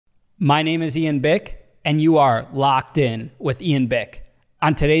My name is Ian Bick, and you are locked in with Ian Bick.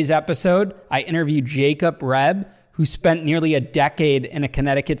 On today's episode, I interview Jacob Rebb, who spent nearly a decade in a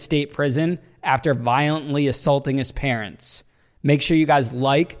Connecticut state prison after violently assaulting his parents. Make sure you guys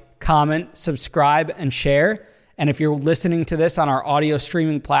like, comment, subscribe, and share. And if you're listening to this on our audio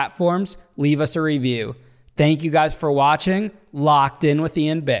streaming platforms, leave us a review. Thank you guys for watching. Locked in with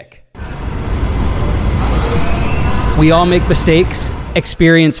Ian Bick. We all make mistakes,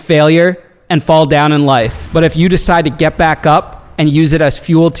 experience failure, and fall down in life. But if you decide to get back up and use it as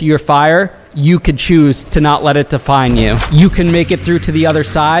fuel to your fire, you could choose to not let it define you. You can make it through to the other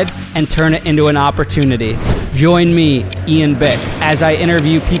side and turn it into an opportunity. Join me, Ian Bick, as I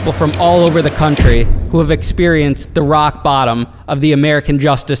interview people from all over the country who have experienced the rock bottom of the American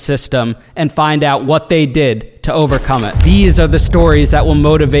justice system and find out what they did to overcome it. These are the stories that will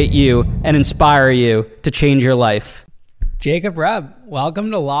motivate you and inspire you to change your life. Jacob Rebb, welcome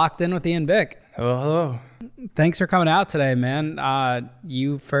to Locked In with Ian Bick. Hello. Thanks for coming out today, man.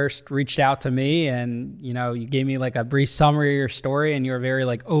 You first reached out to me and, you gave me like a brief summary of your story, and you were very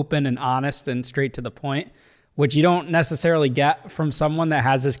like open and honest and straight to the point, which you don't necessarily get from someone that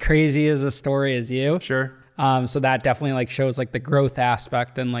has as crazy as a story as you. Sure. So that definitely like shows like the growth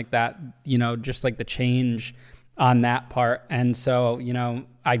aspect and like that, just like the change on that part. And so,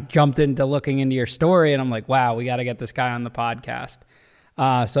 I jumped into looking into your story and I'm like, wow, we got to get this guy on the podcast.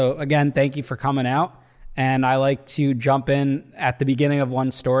 So again, thank you for coming out. And I like to jump in at the beginning of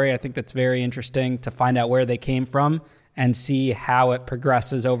one story. I think that's very interesting to find out where they came from and see how it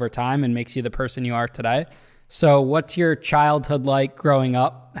progresses over time and makes you the person you are today. So what's your childhood like growing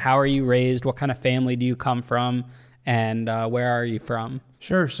up? How are you raised? What kind of family do you come from? And where are you from?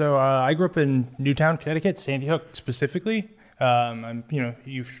 Sure. So I grew up in Newtown, Connecticut, Sandy Hook specifically. Sure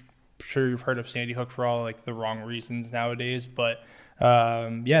you've heard of Sandy Hook for all like the wrong reasons nowadays, but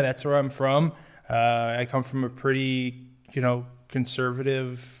that's where I'm from. I come from a pretty,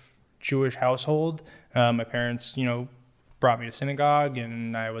 conservative Jewish household. My parents, brought me to synagogue,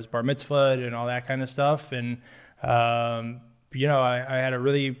 and I was bar mitzvahed and all that kind of stuff. And, I had a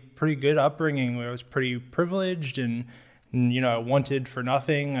really pretty good upbringing where I was pretty privileged and I wanted for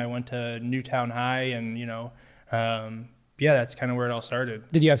nothing. I went to Newtown High and, that's kind of where it all started.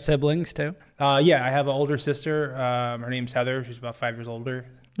 Did you have siblings too? I have an older sister. Her name's Heather. She's about 5 years older.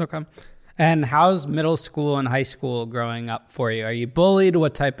 Okay. And how's middle school and high school growing up for you? Are you bullied?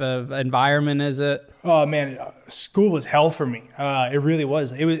 What type of environment is it? Oh man, school was hell for me. It really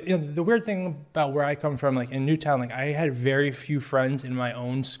was. It was the weird thing about where I come from, like in Newtown, like I had very few friends in my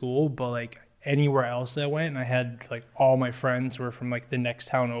own school, but like anywhere else that I went, and I had like all my friends were from like the next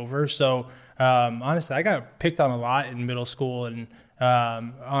town over. So honestly, I got picked on a lot in middle school, and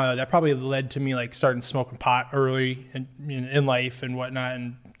that probably led to me like starting smoking pot early in life and whatnot,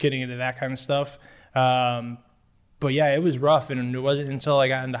 and getting into that kind of stuff. But yeah, it was rough, and it wasn't until I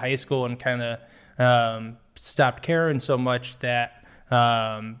got into high school and kind of stopped caring so much that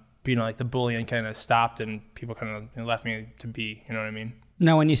like the bullying kind of stopped and people kind of left me to be. You know what I mean?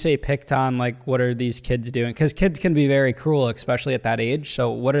 Now, when you say picked on, like what are these kids doing? Because kids can be very cruel, especially at that age.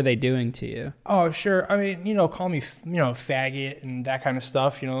 So what are they doing to you? Oh, sure. I mean, call me, faggot and that kind of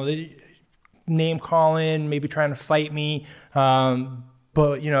stuff. They name calling, maybe trying to fight me.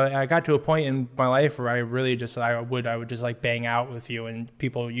 But, I got to a point in my life where I really just, I would just like bang out with you, and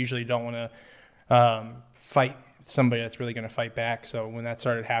people usually don't want to fight somebody that's really going to fight back. So when that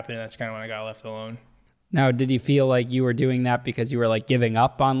started happening, that's kind of when I got left alone. Now, did you feel like you were doing that because you were like giving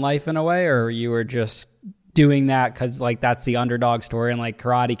up on life in a way, or you were just doing that because like that's the underdog story and like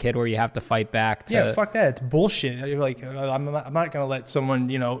Karate Kid where you have to fight back to... Yeah, fuck that. It's bullshit. You're like, I'm not going to let someone,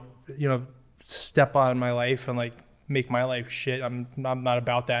 step on my life and like make my life shit. I'm not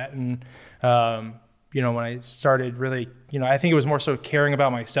about that. And, when I started really, I think it was more so caring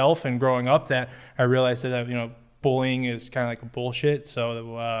about myself and growing up that I realized that, bullying is kind of like a bullshit.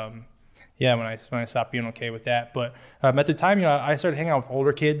 So, when I stopped being okay with that. But at the time, I started hanging out with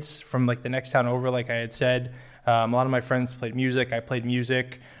older kids from like the next town over, like I had said. A lot of my friends played music. I played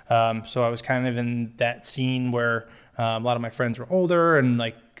music. So I was kind of in that scene where a lot of my friends were older, and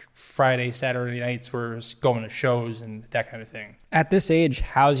like Friday, Saturday nights were going to shows and that kind of thing. At this age,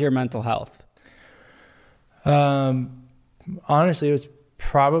 how's your mental health? Honestly, it was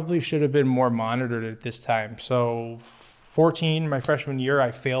probably should have been more monitored at this time. So 14, my freshman year,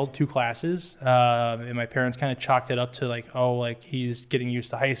 I failed 2 classes, and my parents kind of chalked it up to like, oh, like he's getting used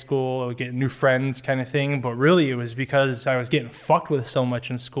to high school or getting new friends kind of thing. But really it was because I was getting fucked with so much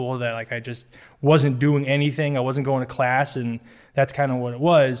in school that like I just wasn't doing anything. I wasn't going to class, and that's kind of what it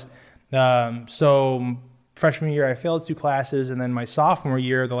was. So freshman year, I failed 2 classes. And then my sophomore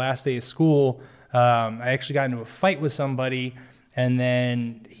year, the last day of school, I actually got into a fight with somebody. And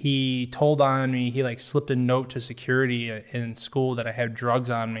then he told on me, he like slipped a note to security in school that I had drugs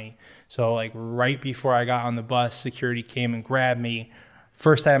on me. So like right before I got on the bus, security came and grabbed me.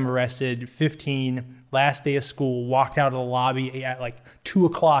 First time arrested, 15, last day of school, walked out of the lobby at like 2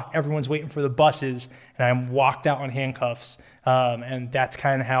 o'clock. Everyone's waiting for the buses, and I walked out on handcuffs. And that's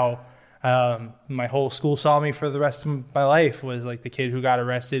kind of how my whole school saw me for the rest of my life, was like the kid who got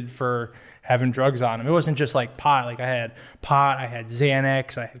arrested for having drugs on him. It wasn't just like pot. Like I had pot, I had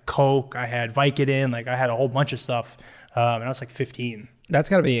Xanax, I had Coke, I had Vicodin. Like I had a whole bunch of stuff. And I was like 15. That's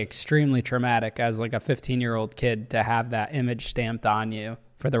got to be extremely traumatic as like a 15-year-old kid to have that image stamped on you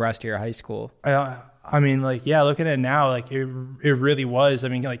for the rest of your high school. I mean, like, yeah, looking at it now, like it really was. I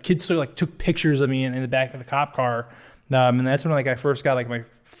mean, like kids still like took pictures of me in the back of the cop car. And that's when like I first got like my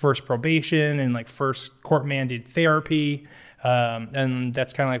first probation and like first court mandated therapy. And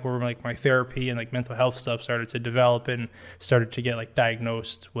that's kind of like where like my therapy and like mental health stuff started to develop and started to get like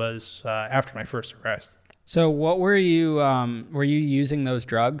diagnosed, was after my first arrest. So what were you using those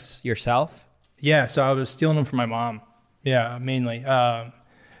drugs yourself? Yeah, so I was stealing them from my mom. Yeah, mainly.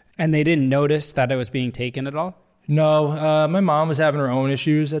 And they didn't notice that it was being taken at all? No, my mom was having her own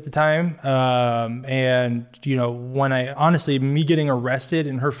issues at the time. And, you know, me getting arrested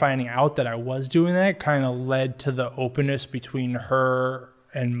and her finding out that I was doing that kind of led to the openness between her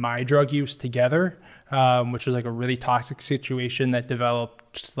and my drug use together, which was like a really toxic situation that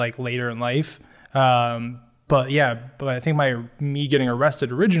developed like later in life. But I think me getting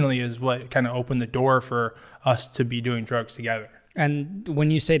arrested originally is what kind of opened the door for us to be doing drugs together. And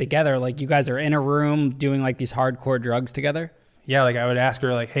when you say together, like you guys are in a room doing like these hardcore drugs together? Yeah, like I would ask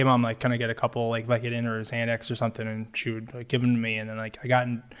her like, hey mom, like can I get a couple like Vicodin or Xanax or something? And she would like give them to me. And then like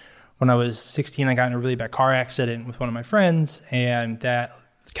when I was 16, I got in a really bad car accident with one of my friends. And that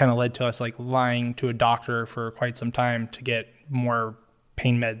kind of led to us like lying to a doctor for quite some time to get more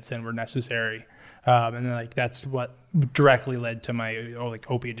pain meds than were necessary. And then like that's what directly led to my like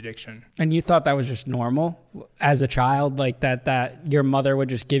opiate addiction. And you thought that was just normal as a child, like that your mother would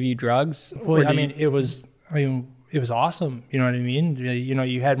just give you drugs? Well, it was awesome. You know what I mean? You know,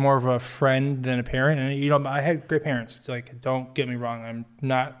 you had more of a friend than a parent, and you know, I had great parents. Like, don't get me wrong, I'm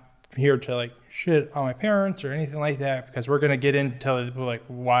not here to like shit on my parents or anything like that, because we're gonna get into like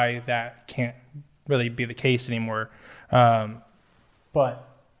why that can't really be the case anymore. But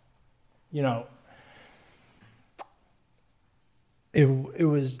you know. It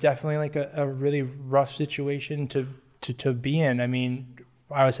was definitely like a really rough situation to be in. I mean,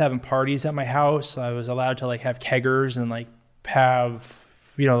 I was having parties at my house. I was allowed to like have keggers and like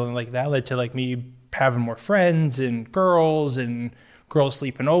have, you know, like that led to like me having more friends and girls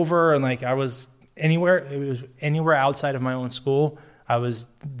sleeping over. And like it was anywhere outside of my own school, I was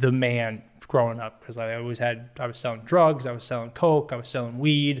the man growing up, because I was selling drugs, I was selling Coke, I was selling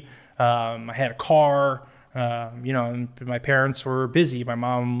weed. I had a car. You know, and my parents were busy. My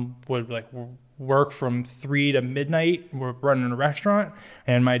mom would like work from 3 to midnight. We're running a restaurant,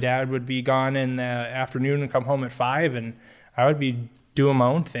 and my dad would be gone in the afternoon and come home at 5, and I would be doing my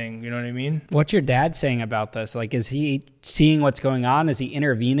own thing. You know what I mean? What's your dad saying about this? Like, is he seeing what's going on? Is he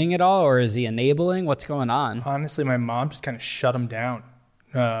intervening at all, or is he enabling? What's going on? Honestly, my mom just kind of shut him down.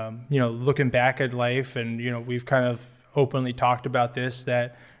 You know, looking back at life, and you know, we've kind of openly talked about this,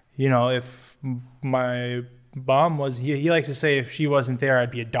 that you know, if my mom was, he likes to say, if she wasn't there, I'd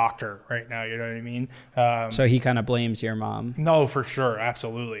be a doctor right now. You know what I mean? So he kind of blames your mom. No, for sure.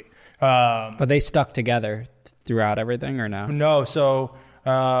 Absolutely. But they stuck together throughout everything, or no? No. So,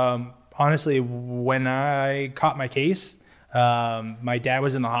 honestly, when I caught my case, my dad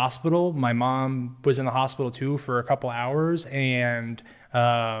was in the hospital. My mom was in the hospital too for a couple hours, and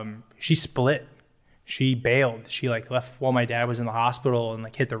she split. She bailed. She like left while my dad was in the hospital and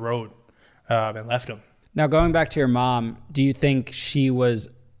like hit the road and left him. Now, going back to your mom, do you think she was,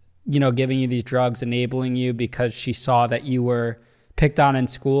 you know, giving you these drugs, enabling you because she saw that you were picked on in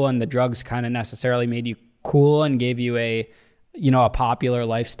school and the drugs kind of necessarily made you cool and gave you a popular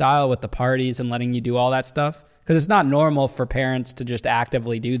lifestyle with the parties and letting you do all that stuff? Because it's not normal for parents to just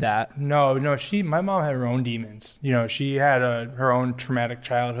actively do that. No, my mom had her own demons. You know, she had her own traumatic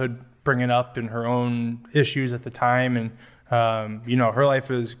childhood bringing up and her own issues at the time. And, you know, her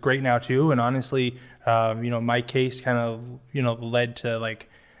life is great now too. And honestly, you know, my case kind of, you know, led to like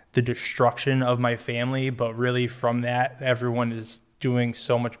the destruction of my family. But really from that, everyone is doing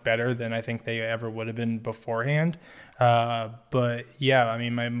so much better than I think they ever would have been beforehand. But yeah, I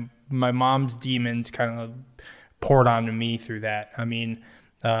mean, my mom's demons kind of poured onto me through that. I mean,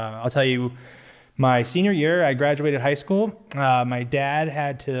 I'll tell you, My senior year, I graduated high school. My dad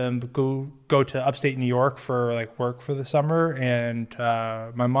had to go to upstate New York for like work for the summer, and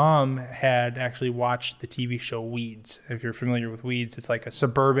my mom had actually watched the TV show Weeds. If you're familiar with Weeds, it's like a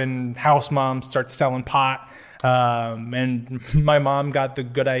suburban house mom starts selling pot, and my mom got the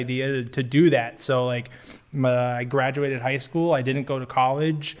good idea to do that. So like, I graduated high school. I didn't go to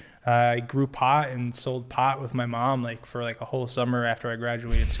college. I grew pot and sold pot with my mom like for like a whole summer after I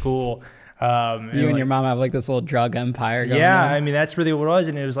graduated school. You and your mom have like this little drug empire going Yeah, on. I mean, that's really what it was.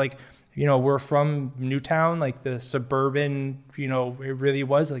 And it was like, we're from Newtown, like the suburban, it really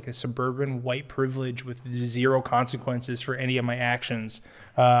was like a suburban white privilege with zero consequences for any of my actions.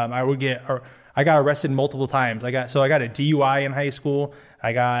 I got arrested multiple times. I got a DUI in high school.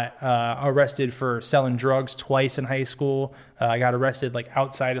 I got arrested for selling drugs twice in high school. I got arrested like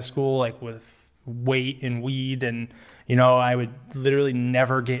outside of school, like with weight and weed, and I would literally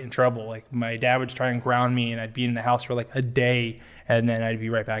never get in trouble. Like my dad would try and ground me, and I'd be in the house for like a day, and then I'd be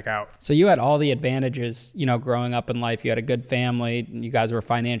right back out. So you had all the advantages, growing up in life. You had a good family. You guys were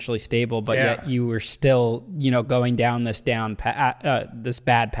financially stable, but yet you were still, going down this this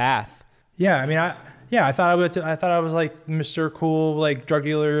bad path. Yeah, I mean, I thought I was like Mr. Cool, like drug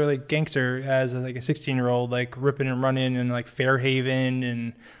dealer, like gangster as like a 16-year-old, like ripping and running in like Fairhaven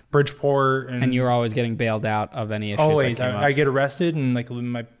and Bridgeport, and you were always getting bailed out of any issues. Always, I get arrested, and like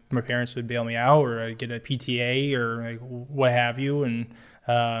my parents would bail me out, or I get a PTA or like what have you, and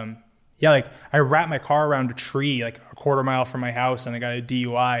like I wrapped my car around a tree like a quarter mile from my house, and I got a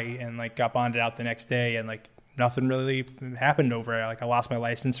DUI and like got bonded out the next day, and like nothing really happened over it. Like I lost my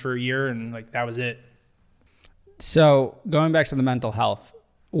license for a year, and like that was it. So going back to the mental health,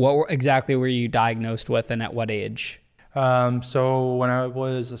 what exactly were you diagnosed with, and at what age? So when I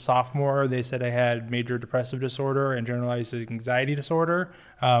was a sophomore, they said I had major depressive disorder and generalized anxiety disorder.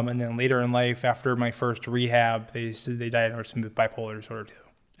 And then later in life, after my first rehab, they said they diagnosed me with bipolar disorder too.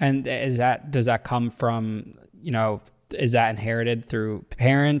 And does that come from, is that inherited through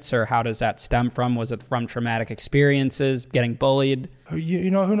parents, or how does that stem from? Was it from traumatic experiences, getting bullied? Who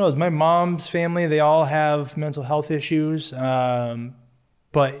knows? My mom's family, they all have mental health issues.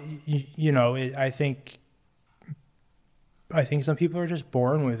 But I think some people are just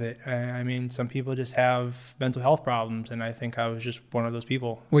born with it. I mean, some people just have mental health problems, and I think I was just one of those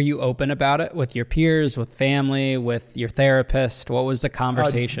people. Were you open about it with your peers, with family, with your therapist? What was the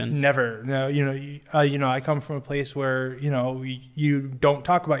conversation? Never. No, I come from a place where, you don't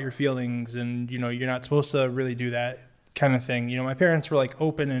talk about your feelings, and, you're not supposed to really do that kind of thing. My parents were like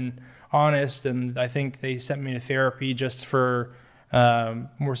open and honest, and I think they sent me to therapy just for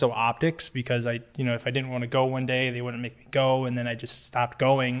more so optics, because if I didn't want to go one day, they wouldn't make me go, and then I just stopped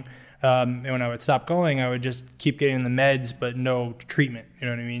going. And when I would stop going, I would just keep getting the meds, but no treatment. You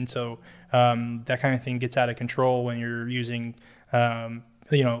know what I mean? So that kind of thing gets out of control when you're using,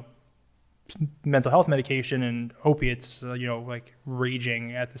 mental health medication and opiates, like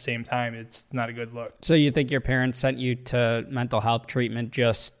raging at the same time. It's not a good look. So you think your parents sent you to mental health treatment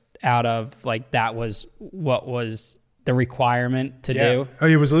just out of like that was what was the requirement to do? Oh,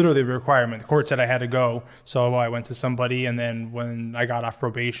 it was literally the requirement. The court said I had to go, so I went to somebody, and then when I got off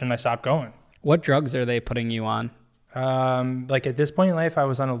probation, I stopped going. What drugs are they putting you on? Like at this point in life, I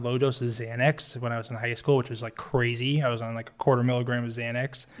was on a low dose of Xanax when I was in high school, which was like crazy. I was on like a 1/4 milligram of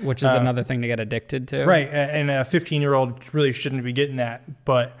Xanax, which is another thing to get addicted to. Right. And a 15-year-old really shouldn't be getting that.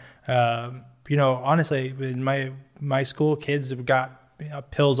 But, honestly, in my school, kids got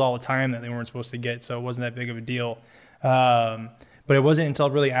pills all the time that they weren't supposed to get, so it wasn't that big of a deal. But it wasn't until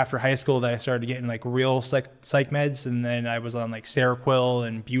really after high school that I started getting like real psych meds, and then I was on like Seroquel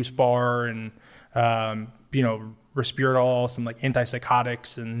and Buspar and Risperdal, some like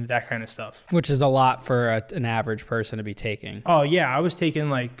antipsychotics and that kind of stuff. Which is a lot for an average person to be taking. Oh yeah, I was taking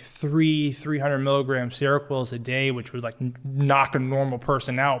like 300 milligram Seroquels a day, which would like knock a normal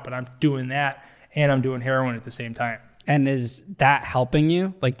person out. But I'm doing that, and I'm doing heroin at the same time. And is that helping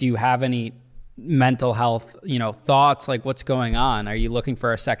you? Like, do you have any mental health, thoughts? Like, what's going on? Are you looking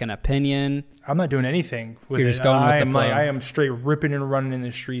for a second opinion? I'm not doing anything with You're just going with the flow. I am straight ripping and running in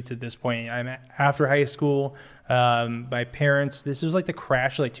the streets at this point. I'm after high school. My parents, this was like the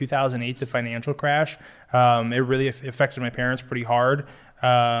crash, like 2008, the financial crash. It really affected my parents pretty hard.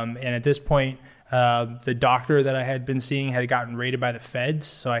 And at this point, the doctor that I had been seeing had gotten raided by the feds,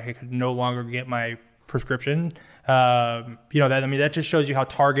 so I could no longer get my prescription. That just shows you how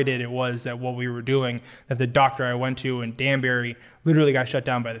targeted it was, that what we were doing, that the doctor I went to in Danbury literally got shut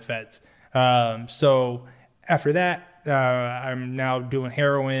down by the feds. So after that, I'm now doing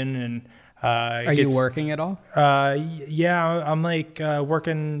heroin, and Are you working at all? Yeah, I'm like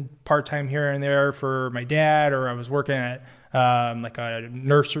working part-time here and there for my dad, or I was working at like a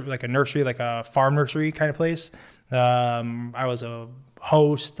nursery, like a farm nursery kind of place. I was a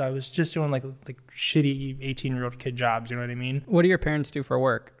host. I was just doing like shitty 18-year-old kid jobs. You know what I mean? What do your parents do for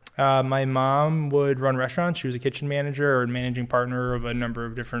work? My mom would run restaurants. She was a kitchen manager or managing partner of a number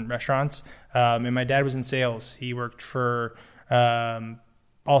of different restaurants. And my dad was in sales. He worked for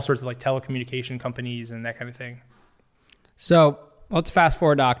all sorts of like telecommunication companies and that kind of thing. So let's fast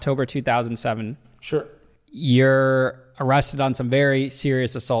forward to October 2007. Sure. You're arrested on some very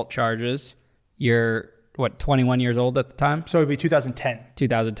serious assault charges. You're, 21 years old at the time? So it would be 2010.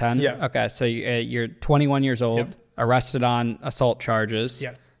 2010? Yeah. Okay, so you're 21 years old, yep. Arrested on assault charges.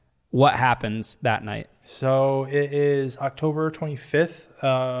 Yes. What happens that night? So it is October 25th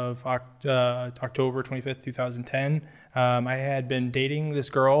of October 25th, 2010. I had been dating this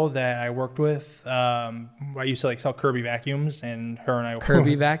girl that I worked with. I used to like sell Kirby vacuums, and her and I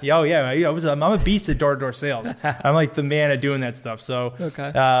Kirby vacuums. Oh yeah, I'm a beast at door-to-door sales. I'm like the man at doing that stuff. So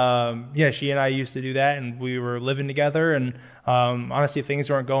okay. Yeah, she and I used to do that, and we were living together. And honestly, things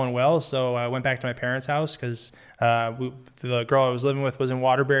weren't going well, so I went back to my parents' house because the girl I was living with was in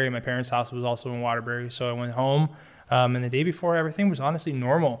Waterbury. My parents' house was also in Waterbury, so I went home. And the day before, everything was honestly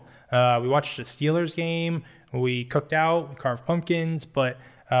normal. We watched a Steelers game. We cooked out, we carved pumpkins, but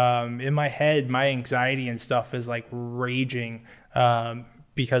in my head, my anxiety and stuff is like raging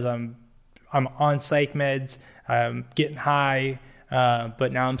because I'm on psych meds, I'm getting high,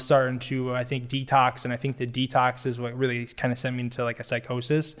 but now I'm starting to, I think, detox, and I think the detox is what really kind of sent me into like a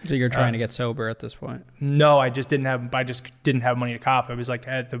psychosis. So you're trying to get sober at this point? No, I just didn't have money to cop. I was like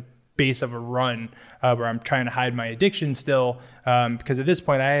at the base of a run where I'm trying to hide my addiction still because at this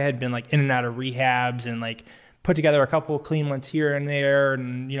point I had been like in and out of rehabs and like put together a couple of clean ones here and there,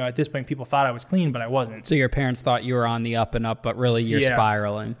 and at this point people thought I was clean, but I wasn't. So your parents thought you were on the up and up, but really you're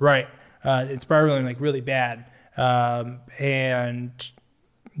spiraling. Right. It's spiraling like really bad. And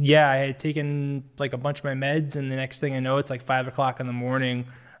yeah, I had taken like a bunch of my meds, and the next thing I know, it's like 5:00 in the morning,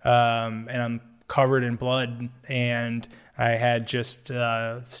 and I'm covered in blood, and I had just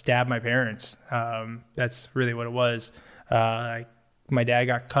stabbed my parents. That's really what it was. My dad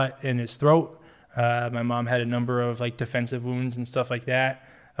got cut in his throat. My mom had a number of like defensive wounds and stuff like that.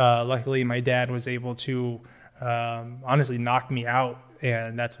 Luckily, my dad was able to honestly knock me out,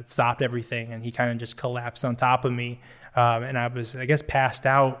 and that's what stopped everything. And he kind of just collapsed on top of me. And I was, I guess, passed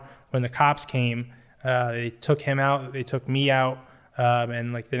out when the cops came. They took him out. They took me out.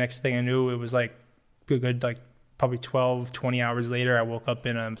 And like the next thing I knew, it was like a good like probably 12, 20 hours later, I woke up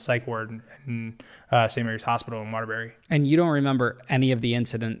in a psych ward in St. Mary's Hospital in Waterbury. And you don't remember any of the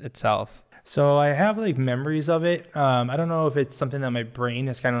incident itself? So I have like memories of it. I don't know if it's something that my brain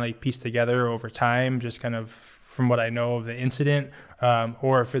has kind of like pieced together over time, just kind of from what I know of the incident,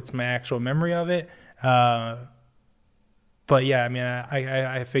 or if it's my actual memory of it. But yeah, I mean,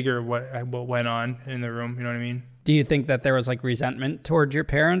 I figure what went on in the room. You know what I mean? Do you think that there was like resentment towards your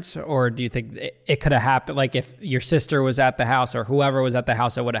parents, or do you think it could have happened? Like if your sister was at the house or whoever was at the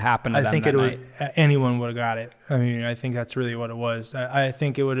house, it would have happened to them that night? Anyone would have got it. I mean, I think that's really what it was. I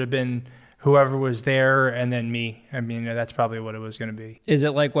think it would have been whoever was there and then me. I mean, that's probably what it was going to be. Is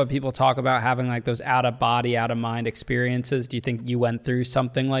it like what people talk about having like those out of body, out of mind experiences? Do you think you went through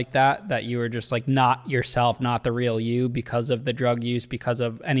something like that you were just like not yourself, not the real you because of the drug use, because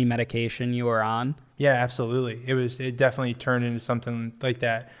of any medication you were on? Yeah, absolutely. It definitely turned into something like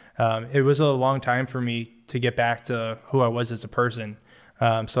that. It was a long time for me to get back to who I was as a person.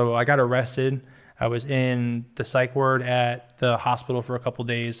 So I got arrested. I was in the psych ward at the hospital for a couple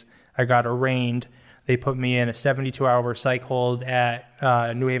days. I got arraigned. They put me in a 72-hour psych hold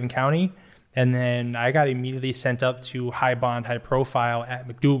at New Haven County, and then I got immediately sent up to high bond, high profile at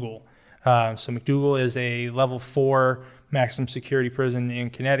McDougal. So McDougal is a level 4 maximum security prison in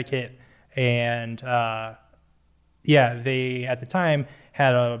Connecticut, and they at the time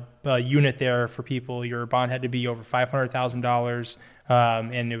had a unit there for people. Your bond had to be over $500,000,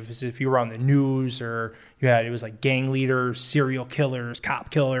 and it was if you were on the news or it was like gang leaders, serial killers,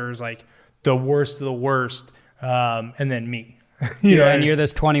 cop killers, like the worst of the worst, and then me. And you're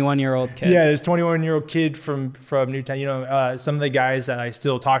this 21-year-old kid. Yeah, this 21-year-old kid from Newtown. Some of the guys that I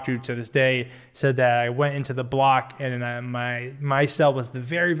still talk to this day said that I went into the block and my cell was the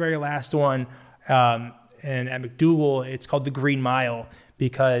very, very last one. And at McDougal, it's called the Green Mile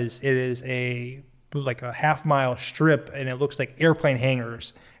because it is like a half-mile strip, and it looks like airplane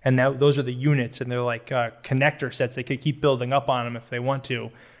hangars. And those are the units, and they're like connector sets. They could keep building up on them if they want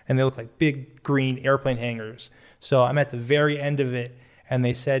to. And they look like big green airplane hangars. So I'm at the very end of it, and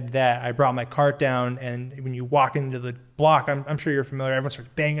they said that I brought my cart down, and when you walk into the block, I'm sure you're familiar, everyone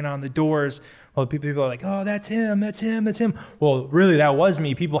starts banging on the doors. Well, people are like, oh, that's him. Well, really, that was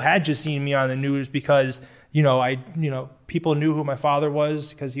me. People had just seen me on the news because, people knew who my father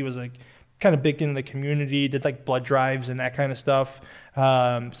was because he was like kind of big in the community, did like blood drives and that kind of stuff.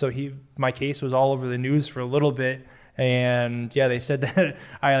 So my case was all over the news for a little bit. And yeah, they said that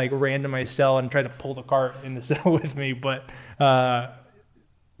I like ran to my cell and tried to pull the cart in the cell with me. But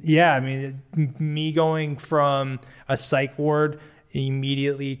yeah, I mean, me going from a psych ward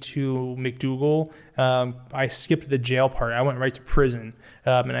immediately to McDougal, I skipped the jail part. I went right to prison.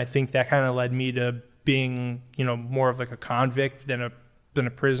 And I think that kind of led me to being, more of like a convict than a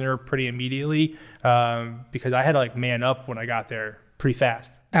prisoner pretty immediately, because I had to like man up when I got there pretty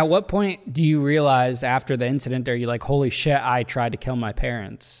fast. At what point do you realize after the incident, are you like, holy shit, I tried to kill my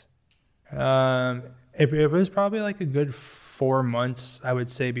parents? It was probably like a good 4 months, I would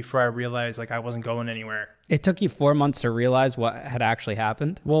say, before I realized like I wasn't going anywhere. It took you 4 months to realize what had actually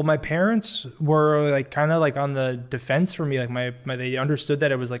happened? Well, my parents were like kind of like on the defense for me. Like they understood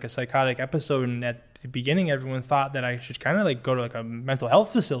that it was like a psychotic episode, and at the beginning, everyone thought that I should kind of like go to like a mental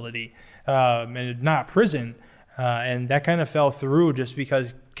health facility, and not prison. And that kind of fell through just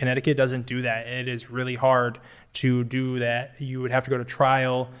because Connecticut doesn't do that. It is really hard to do that. You would have to go to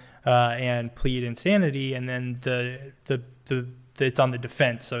trial and plead insanity, and then it's on the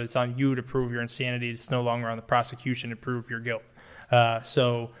defense, so it's on you to prove your insanity. It's no longer on the prosecution to prove your guilt.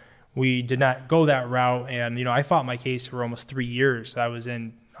 So we did not go that route, and I fought my case for almost 3 years. I was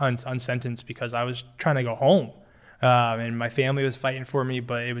unsentenced because I was trying to go home, and my family was fighting for me,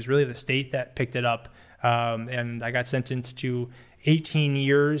 but it was really the state that picked it up. And I got sentenced to 18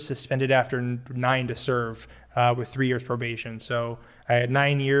 years, suspended after 9 to serve, with 3 years probation. So I had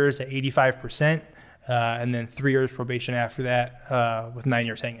 9 years at 85%, and then 3 years probation after that, with 9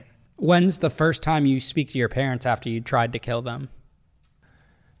 years hanging. When's the first time you speak to your parents after you tried to kill them?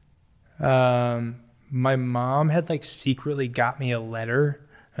 My mom had like secretly got me a letter,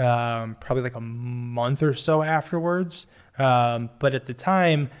 probably like a month or so afterwards. But at the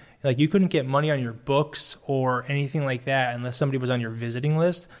time, like you couldn't get money on your books or anything like that unless somebody was on your visiting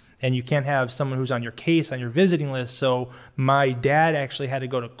list, and you can't have someone who's on your case on your visiting list. So my dad actually had to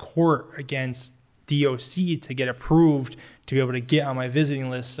go to court against DOC to get approved to be able to get on my visiting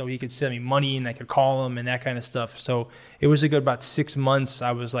list so he could send me money and I could call him and that kind of stuff. So it was a good about 6 months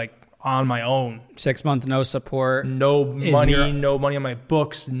I was like on my own. 6 months, no support. No money, no money on my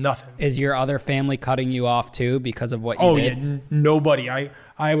books, nothing. Is your other family cutting you off too because of what you did? Oh yeah, nobody.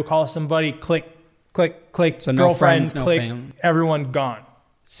 I would call somebody, click, so no girlfriend, friends, no click, family. Everyone gone.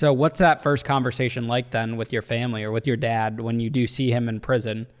 So what's that first conversation like then with your family or with your dad when you do see him in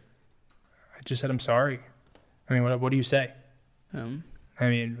prison? I just said, I'm sorry. I mean, what do you say? And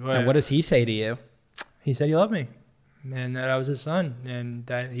what does he say to you? He said he loved me and that I was his son and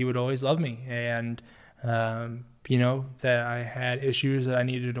that he would always love me. And, that I had issues that I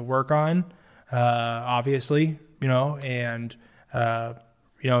needed to work on, obviously, and,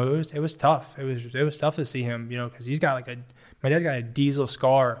 it was tough. It was tough to see him, because he's got my dad's got a diesel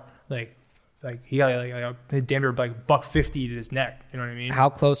scar, like he got a damn near like $150 to his neck. You know what I mean? How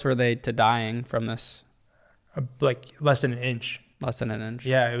close were they to dying from this? Like less than an inch. Less than an inch.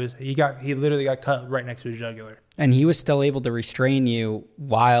 Yeah, he literally got cut right next to his jugular. And he was still able to restrain you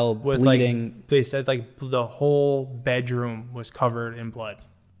while bleeding. Like, they said like the whole bedroom was covered in blood.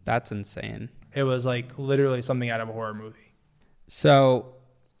 That's insane. It was like literally something out of a horror movie. So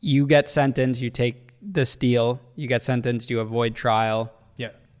you get sentenced, you take this deal, you get sentenced, you avoid trial. Yeah.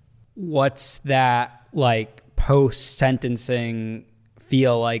 What's that like post-sentencing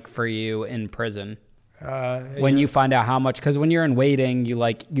feel like for you in prison? When you find out how much, because when you're in waiting, you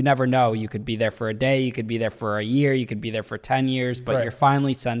never know. You could be there for a day, you could be there for a year, you could be there for 10 years, but You're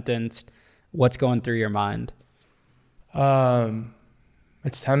finally sentenced. What's going through your mind?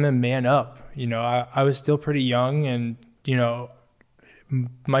 It's time to man up. I was still pretty young, and,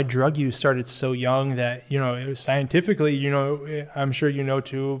 my drug use started so young that, it was scientifically, I'm sure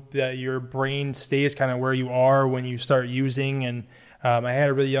too, that your brain stays kind of where you are when you start using. And I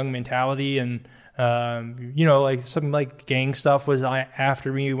had a really young mentality, and like some like gang stuff was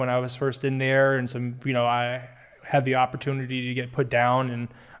after me when I was first in there, and some, I had the opportunity to get put down, and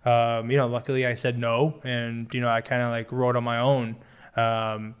luckily I said no, and I kind of like wrote on my own.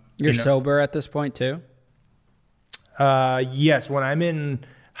 You're sober at this point too? Yes, when I'm in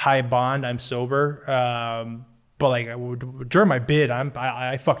high bond, I'm sober. But like during my bid,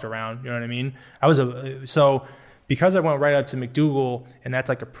 I fucked around. You know what I mean? because I went right up to McDougal, and that's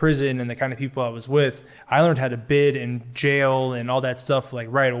like a prison, and the kind of people I was with, I learned how to bid in jail and all that stuff like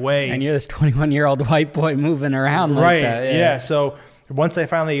right away. And you're this 21-year-old white boy moving around like that. Yeah. So once I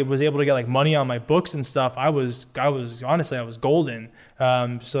finally was able to get like money on my books and stuff, I was honestly, I was golden.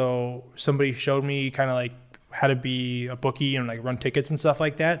 So somebody showed me kind of like how to be a bookie and like run tickets and stuff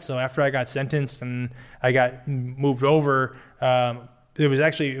like that. So after I got sentenced and I got moved over, it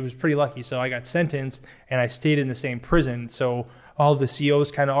was pretty lucky. So I got sentenced and I stayed in the same prison. So all the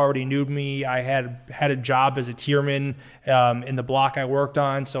COs kind of already knew me. I had a job as a tierman in the block I worked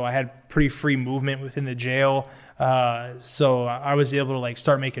on. So I had pretty free movement within the jail. So I was able to like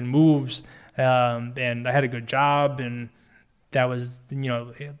start making moves, and I had a good job, and that was,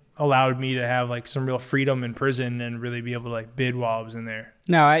 it allowed me to have like some real freedom in prison and really be able to like bid while I was in there.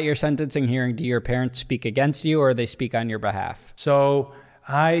 Now, at your sentencing hearing, do your parents speak against you or they speak on your behalf? So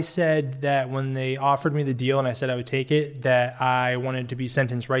I said that when they offered me the deal and I said I would take it, that I wanted to be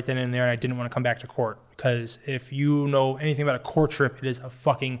sentenced right then and there, and I didn't want to come back to court, because if you know anything about a court trip, it is a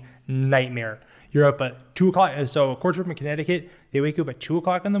fucking nightmare. You're up at 2 o'clock. So a court trip in Connecticut, they wake you up at 2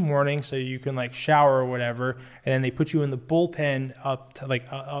 o'clock in the morning so you can like shower or whatever. And then they put you in the bullpen up to like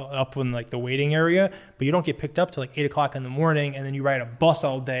up in like the waiting area, but you don't get picked up till like 8 o'clock in the morning. And then you ride a bus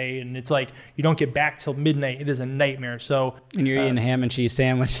all day, and it's like, you don't get back till midnight. It is a nightmare. So, and you're eating ham and cheese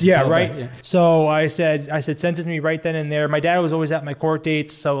sandwiches. Yeah. Right. Yeah. So I said, sentence me right then and there. My dad was always at my court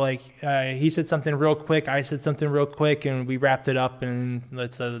dates. So like, he said something real quick. I said something real quick, and we wrapped it up, and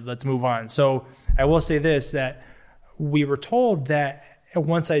let's move on. So I will say this, that we were told that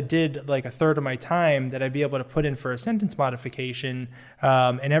once I did like a third of my time that I'd be able to put in for a sentence modification.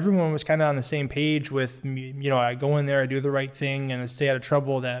 And everyone was kind of on the same page with me. I go in there, I do the right thing, and I stay out of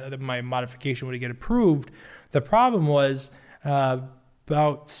trouble, that my modification would get approved. The problem was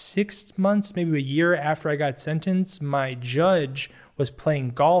about 6 months, maybe a year after I got sentenced, my judge was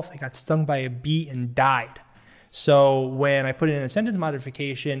playing golf. I got stung by a bee and died. So when I put in a sentence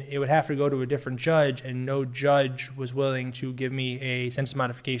modification, it would have to go to a different judge, and no judge was willing to give me a sentence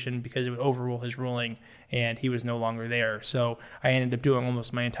modification because it would overrule his ruling, and he was no longer there. So I ended up doing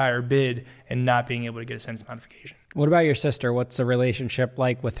almost my entire bid and not being able to get a sentence modification. What about your sister? What's the relationship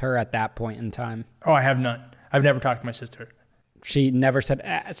like with her at that point in time? Oh, I have none. I've never talked to my sister. She never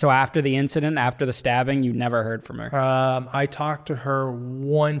said, so after the incident, after the stabbing, you never heard from her? I talked to her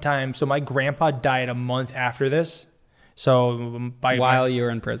one time. So my grandpa died a month after this. So while you were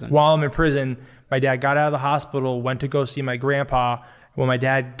in prison? While I'm in prison, my dad got out of the hospital, went to go see my grandpa. When my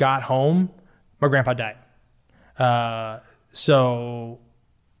dad got home, my grandpa died. So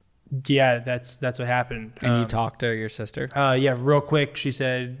yeah, that's what happened. And you talked to your sister? Yeah, real quick. She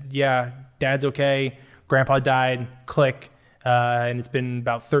said, yeah, dad's okay. Grandpa died. Click. And it's been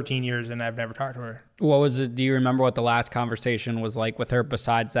about 13 years, and I've never talked to her. What was it? Do you remember what the last conversation was like with her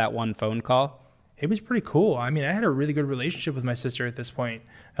besides that one phone call? It was pretty cool. I mean, I had a really good relationship with my sister at this point.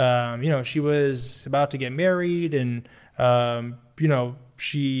 She was about to get married, and,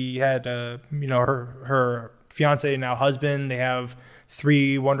 she had, her fiance, now husband. They have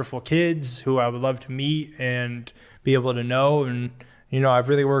 3 wonderful kids who I would love to meet and be able to know. And I've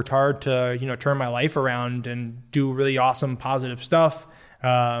really worked hard to, turn my life around and do really awesome, positive stuff.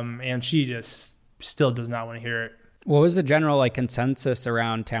 And she just still does not want to hear it. What was the general consensus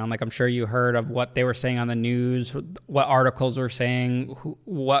around town? I'm sure you heard of what they were saying on the news, what articles were saying,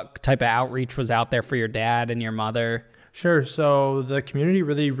 what type of outreach was out there for your dad and your mother. Sure. So the community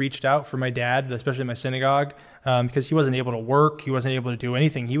really reached out for my dad, especially my synagogue, because he wasn't able to work. He wasn't able to do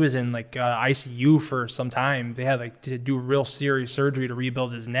anything. He was in ICU for some time. They had to do real serious surgery to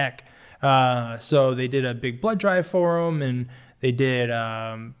rebuild his neck. So they did a big blood drive for him, and they did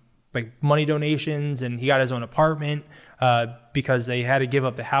money donations, and he got his own apartment because they had to give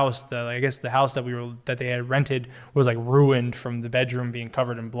up the house. I guess the house that they had rented was ruined from the bedroom being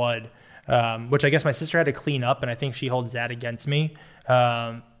covered in blood. Which I guess my sister had to clean up, and I think she holds that against me.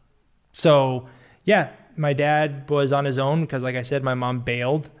 So yeah, my dad was on his own because, like I said, my mom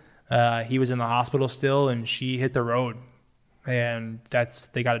bailed. He was in the hospital still, and she hit the road, and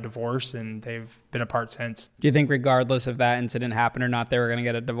they got a divorce, and they've been apart since. Do you think regardless if that incident happened or not, they were going to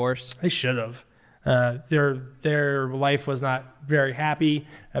get a divorce? They should have. Their life was not very happy.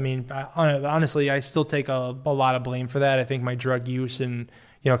 I mean, honestly, I still take a lot of blame for that. I think my drug use and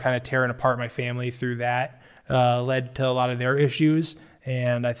kind of tearing apart my family through that led to a lot of their issues.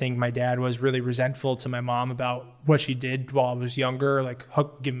 And I think my dad was really resentful to my mom about what she did while I was younger,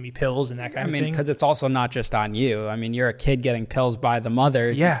 giving me pills and that kind of thing. Because it's also not just on you. I mean, you're a kid getting pills by the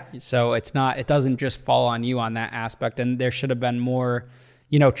mother. Yeah. So it doesn't just fall on you on that aspect. And there should have been more,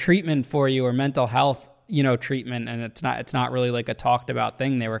 treatment for you or mental health, treatment, and it's not really like a talked about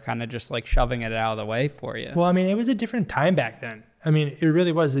thing. They were kind of just like shoving it out of the way for you. Well, I mean, it was a different time back then. I mean, it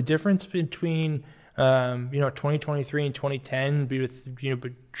really was. The difference between 2023 and 2010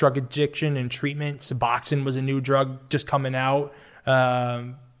 with drug addiction and treatment. Suboxone was a new drug just coming out.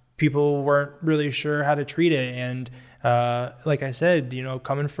 People weren't really sure how to treat it. And like I said,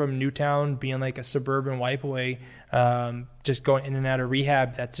 coming from Newtown, being like a suburban wipeaway, just going in and out of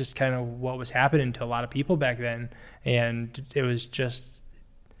rehab, that's just kind of what was happening to a lot of people back then. And it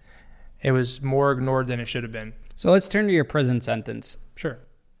was more ignored than it should have been. So let's turn to your prison sentence. Sure.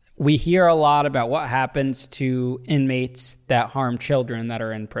 We hear a lot about what happens to inmates that harm children that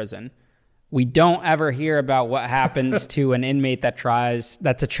are in prison. We don't ever hear about what happens to an inmate that's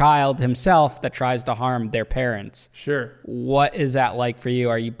a child himself that tries to harm their parents. Sure. What is that like for you?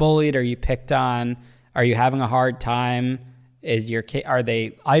 Are you bullied? Are you picked on? Are you having a hard time? Are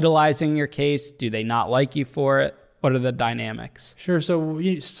they idolizing your case? Do they not like you for it? What are the dynamics? Sure.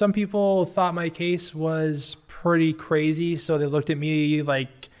 So some people thought my case was pretty crazy, so they looked at me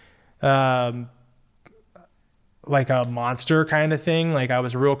like a monster kind of thing. Like I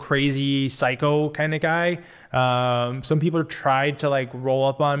was a real crazy psycho kind of guy. Some people tried to like roll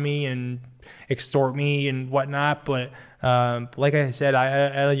up on me and extort me and whatnot. But like I said,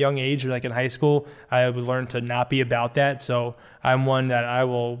 at a young age, like in high school, I would learn to not be about that. So I'm one that I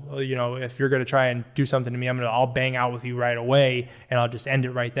will, if you're going to try and do something to me, I'll bang out with you right away, and I'll just end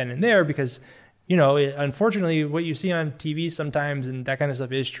it right then and there because unfortunately, what you see on TV sometimes and that kind of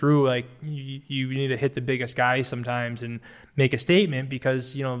stuff is true. Like you need to hit the biggest guy sometimes and make a statement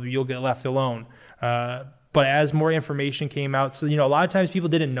because, you'll get left alone. But as more information came out, so, a lot of times people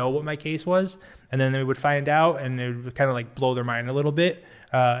didn't know what my case was, and then they would find out and it would kind of like blow their mind a little bit.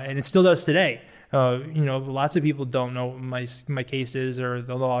 And it still does today. Lots of people don't know what my case is, or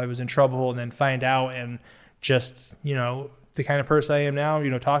they'll know I was in trouble and then find out. And just, the kind of person I am now,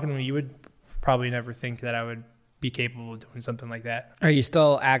 talking to me, you would probably never think that I would be capable of doing something like that. Are you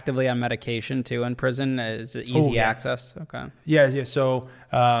still actively on medication too in prison? Is it easy access? Okay. Yeah. So,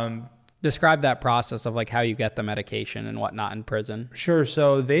 describe that process of like how you get the medication and whatnot in prison. Sure.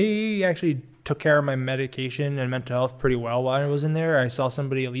 So they actually took care of my medication and mental health pretty well while I was in there. I saw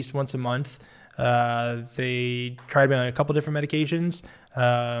somebody at least once a month. They tried me on a couple different medications.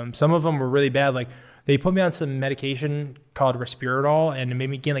 Some of them were really bad. Like they put me on some medication called Respirodol, and it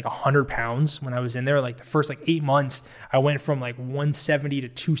made me gain like 100 pounds when I was in there. Like the first 8 months, I went from like 170 to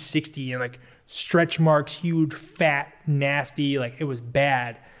 260 and like stretch marks, huge, fat, nasty. Like it was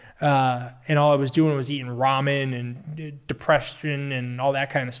bad. And all I was doing was eating ramen and depression and all that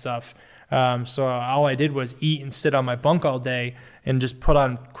kind of stuff. So all I did was eat and sit on my bunk all day and just put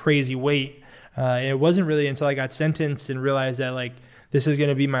on crazy weight. It wasn't really until I got sentenced and realized that like this is going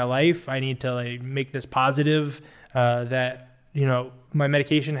to be my life. I need to like make this positive, that, my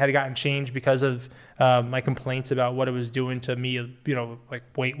medication had gotten changed because of my complaints about what it was doing to me, like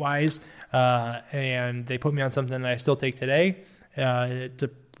weight wise. And they put me on something that I still take today. It's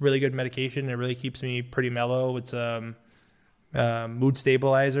a really good medication. It really keeps me pretty mellow. It's a mood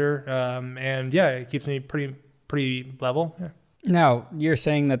stabilizer. And yeah, it keeps me pretty level. Yeah. Now, you're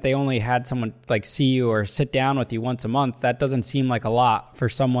saying that they only had someone like see you or sit down with you once a month. That doesn't seem like a lot for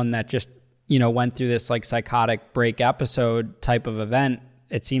someone that just, went through this like psychotic break episode type of event.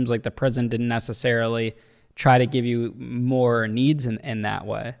 It seems like the prison didn't necessarily try to give you more needs in that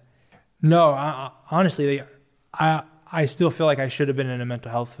way. No, honestly, I still feel like I should have been in a mental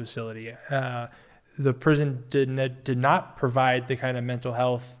health facility. The prison did not provide the kind of mental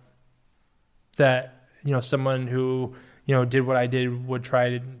health that, someone who, did what I did would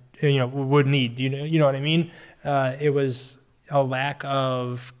try to, would need, you know what I mean? It was a lack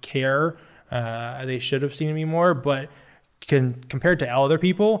of care. They should have seen me more, but compared to other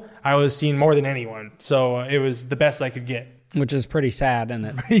people, I was seen more than anyone. So it was the best I could get. Which is pretty sad,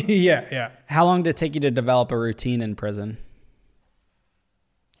 isn't it? Yeah. How long did it take you to develop a routine in prison?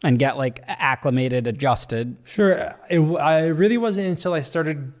 And get like acclimated, adjusted? Sure. I really wasn't until I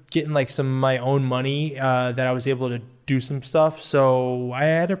started getting like some of my own money that I was able to do some stuff. So I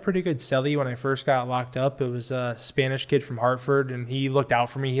had a pretty good cellie when I first got locked up. It was a Spanish kid from Hartford, and he looked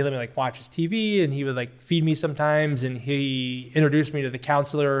out for me. He let me like watch his TV, and he would like feed me sometimes. And he introduced me to the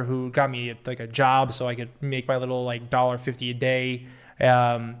counselor who got me like a job so I could make my little like $1.50 a day.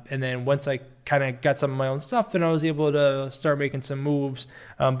 And then once I kind of got some of my own stuff, then I was able to start making some moves.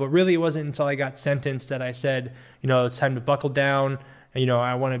 But really it wasn't until I got sentenced that I said, it's time to buckle down.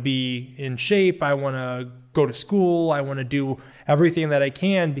 I want to be in shape. I want to go to school. I want to do everything that I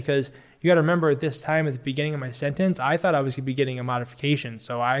can, because you got to remember at this time at the beginning of my sentence, I thought I was going to be getting a modification.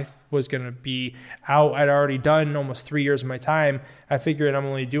 So I was going to be out. I'd already done almost 3 years of my time. I figured I'm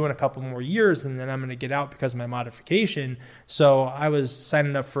only doing a couple more years and then I'm going to get out because of my modification. So I was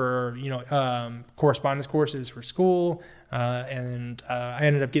signing up for, correspondence courses for school. And I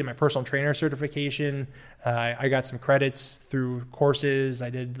ended up getting my personal trainer certification. I got some credits through courses. I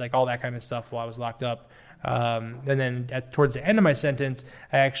did like all that kind of stuff while I was locked up. And then towards the end of my sentence,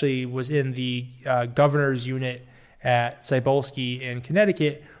 I actually was in the governor's unit at Cybulski in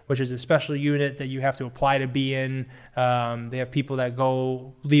Connecticut, which is a special unit that you have to apply to be in. They have people that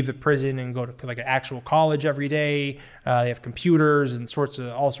leave the prison and go to like an actual college every day. They have computers and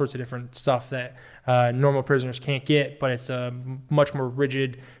all sorts of different stuff that normal prisoners can't get, but it's a much more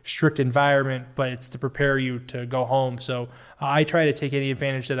rigid, strict environment, but it's to prepare you to go home. So I try to take any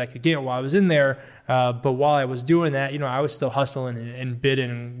advantage that I could get while I was in there. But while I was doing that, I was still hustling and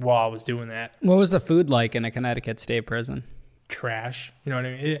bidding while I was doing that. What was the food like in a Connecticut state prison? Trash. You know what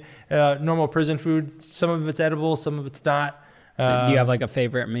I mean? Normal prison food, some of it's edible, some of it's not. Do you have like a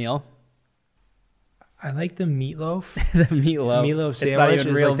favorite meal? I like the meatloaf. The meatloaf. Meatloaf sandwich. It's not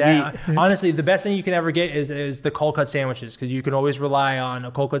even real like meat. Honestly, the best thing you can ever get is the cold cut sandwiches, because you can always rely on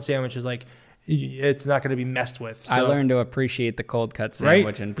a cold cut sandwich. Is like, it's not going to be messed with. So, I learned to appreciate the cold cut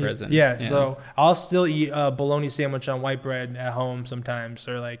sandwich in prison. Yeah, so I'll still eat a bologna sandwich on white bread at home sometimes,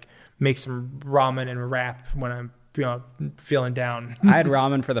 or like make some ramen and wrap when I'm feeling down. I had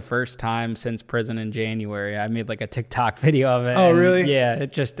ramen for the first time since prison in January. I made like a TikTok video of it. Oh, really? Yeah,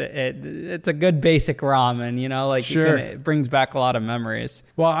 it's a good basic ramen, like sure. It brings back a lot of memories.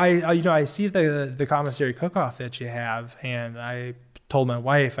 Well, I see the commissary cook-off that you have, and I told my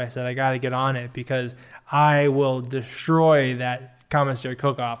wife, I said, I got to get on it because I will destroy that commissary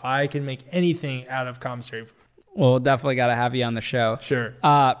cook-off. I can make anything out of commissary food. Well, definitely got to have you on the show. Sure.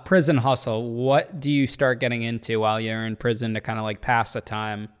 Prison hustle. What do you start getting into while you're in prison to kind of like pass the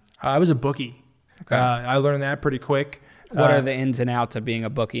time? I was a bookie. Okay. I learned that pretty quick. What are the ins and outs of being a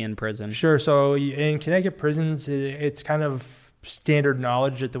bookie in prison? Sure. So in Connecticut prisons, it's kind of standard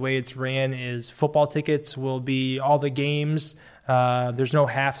knowledge that the way it's ran is football tickets will be all the games. There's no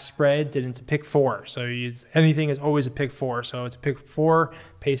half spreads, and it's a pick four. So anything is always a pick four. So it's a pick four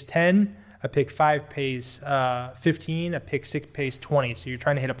pays 10. A pick 5 pays 15, a pick 6 pays 20. So you're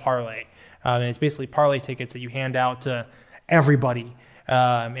trying to hit a parlay. And it's basically parlay tickets that you hand out to everybody.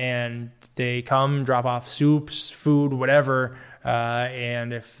 And they come, drop off soups, food, whatever.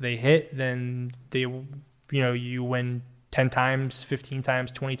 And if they hit, then you win 10 times, 15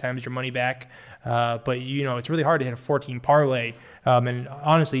 times, 20 times your money back. But it's really hard to hit a 14 parlay. And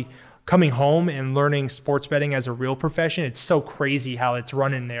honestly, coming home and learning sports betting as a real profession, it's so crazy how it's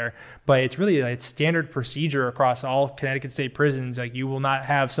run in there. But it's really it's standard procedure across all Connecticut state prisons. Like, you will not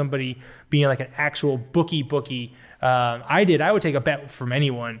have somebody being like an actual bookie. I would take a bet from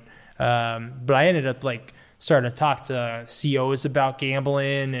anyone. But I ended up like starting to talk to COs about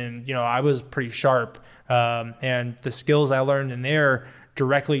gambling, and I was pretty sharp. And the skills I learned in there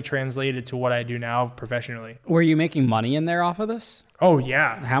directly translated to what I do now professionally. Were you making money in there off of this? Oh,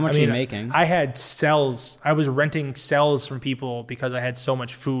 yeah. How much are you making? I had cells. I was renting cells from people because I had so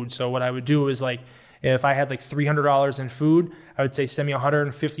much food. So what I would do is, like, if I had like $300 in food, I would say send me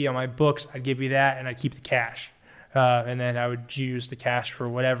 $150 on my books. I'd give you that, and I'd keep the cash. And then I would use the cash for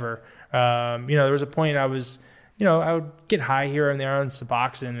whatever. There was a point I was, I would get high here and there on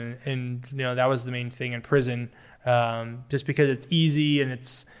Suboxone, and that was the main thing in prison, just because it's easy and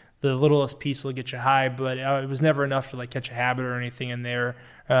it's the littlest piece will get you high, but it was never enough to like catch a habit or anything in there.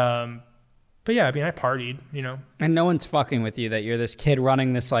 But yeah, I partied, And no one's fucking with you that you're this kid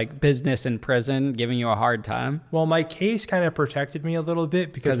running this like business in prison, giving you a hard time? Well, my case kind of protected me a little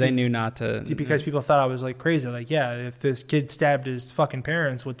bit because they knew not to. Because people thought I was like crazy. Like, yeah, if this kid stabbed his fucking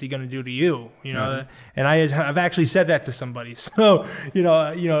parents, what's he going to do to you? Mm-hmm. And I've actually said that to somebody. So,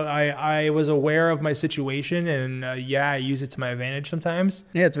 I was aware of my situation, and I use it to my advantage sometimes.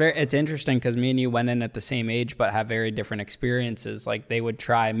 Yeah, it's interesting because me and you went in at the same age, but have very different experiences. Like, they would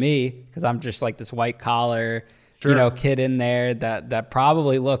try me because I'm just like this white collar, sure, kid in there that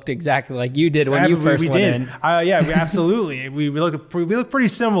probably looked exactly like you did when you first went in. Absolutely. we look pretty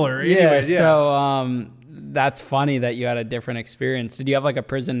similar. Anyways, yeah. So that's funny that you had a different experience. Did you have like a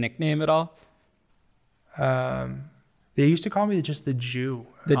prison nickname at all? They used to call me just the Jew.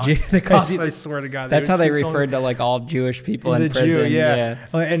 The Jew. I swear to God. That's how they referred to like all Jewish people in prison. Jew, yeah.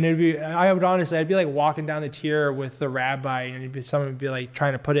 And I'd be like walking down the tier with the rabbi, and someone would be like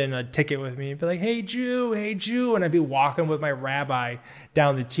trying to put in a ticket with me. It'd be like, hey Jew. And I'd be walking with my rabbi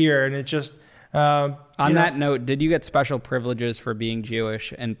down the tier. And it just, on that note, did you get special privileges for being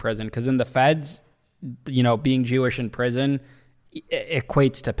Jewish in prison? Because in the feds, being Jewish in prison,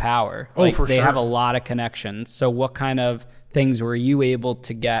 equates to power. Oh, for they sure. have a lot of connections. So what kind of things were you able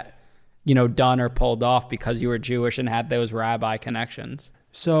to get, done or pulled off because you were Jewish and had those rabbi connections?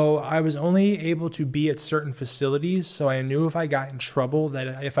 So I was only able to be at certain facilities. So I knew if I got in trouble,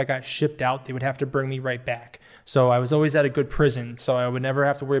 that if I got shipped out, they would have to bring me right back. So I was always at a good prison. So I would never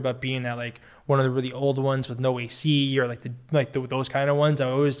have to worry about being at like one of the really old ones with no AC or those kind of ones. I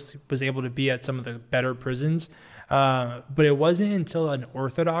always was able to be at some of the better prisons. But it wasn't until an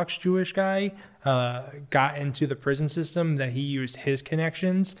Orthodox Jewish guy got into the prison system that he used his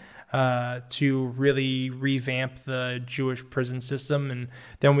connections to really revamp the Jewish prison system. And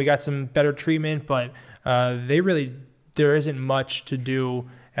then we got some better treatment, but there isn't much to do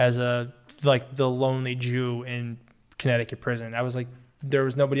as the lonely Jew in Connecticut prison. There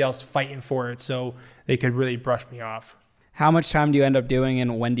was nobody else fighting for it, so they could really brush me off. How much time do you end up doing,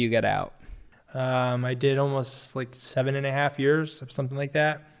 and when do you get out? I did almost 7.5 years, something like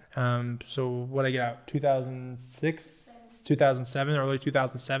that. So what I get out, 2006, 2007, early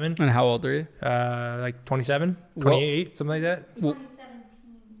 2007. And how old are you? 27, 28, something like that.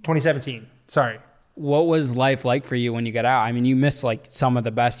 2017. Sorry. What was life like for you when you got out? I mean, you missed some of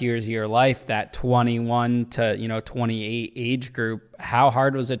the best years of your life, that 21 to 28 age group. How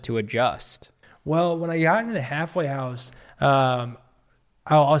hard was it to adjust? Well, when I got into the halfway house,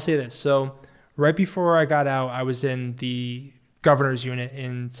 I'll say this. So right before I got out, I was in the governor's unit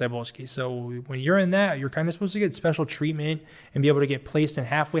in Cybulski. So when you're in that, you're kind of supposed to get special treatment and be able to get placed in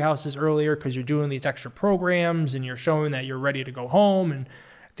halfway houses earlier because you're doing these extra programs and you're showing that you're ready to go home. And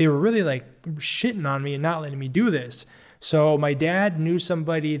they were really shitting on me and not letting me do this. So my dad knew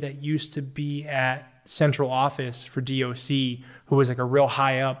somebody that used to be at central office for DOC who was a real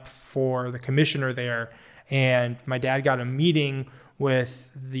high up for the commissioner there. And my dad got a meeting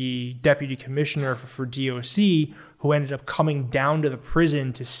with the deputy commissioner for DOC, who ended up coming down to the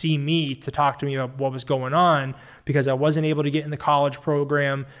prison to see me, to talk to me about what was going on, because I wasn't able to get in the college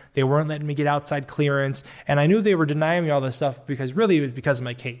program. They weren't letting me get outside clearance. And I knew they were denying me all this stuff because really it was because of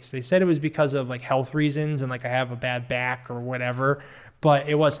my case. They said it was because of health reasons and I have a bad back or whatever, but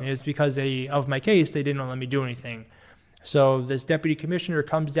it wasn't. It was because of my case, they didn't let me do anything. So this deputy commissioner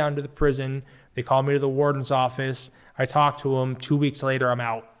comes down to the prison. They call me to the warden's office. I talk to him. 2 weeks later, I'm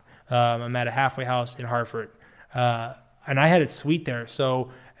out. I'm at a halfway house in Hartford. And I had it sweet there.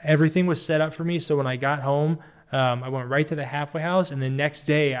 So everything was set up for me. So when I got home, I went right to the halfway house. And the next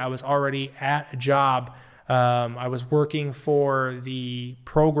day, I was already at a job. I was working for the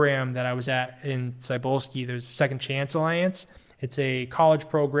program that I was at in Cybulski. There's Second Chance Alliance. It's a college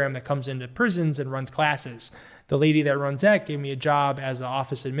program that comes into prisons and runs classes. The lady that runs that gave me a job as an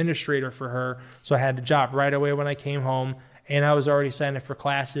office administrator for her. So I had a job right away when I came home. And I was already signed up for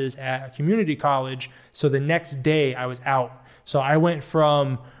classes at a community college. So the next day I was out. So I went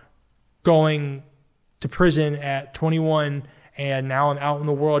from going to prison at 21 and now I'm out in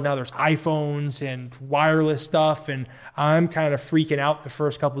the world. Now there's iPhones and wireless stuff. And I'm kind of freaking out the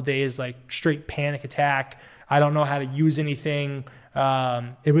first couple of days, straight panic attack. I don't know how to use anything.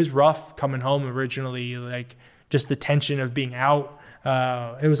 It was rough coming home originally, just the tension of being out.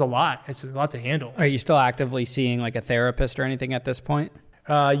 It was a lot. It's a lot to handle. Are you still actively seeing a therapist or anything at this point?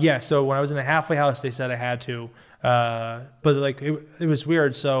 Yeah. So when I was in the halfway house, they said I had to, but it was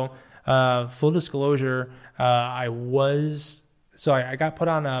weird. So, full disclosure, I got put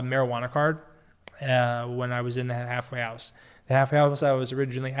on a marijuana card, when I was in the halfway house. The halfway house I was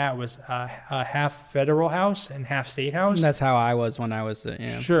originally at was a half federal house and half state house. That's how I was when I was,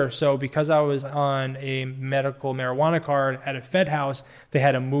 Sure. So because I was on a medical marijuana card at a Fed house, they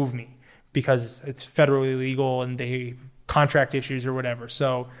had to move me because it's federally legal and they contract issues or whatever.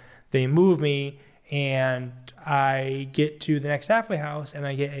 So they move me and I get to the next halfway house and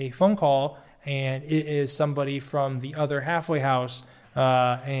I get a phone call and it is somebody from the other halfway house.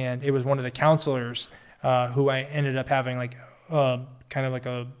 And it was one of the counselors who I ended up having kind of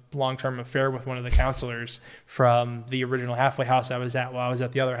a long-term affair with one of the counselors from the original halfway house I was at while I was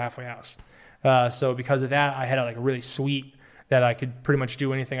at the other halfway house. So because of that, I had a really sweet that I could pretty much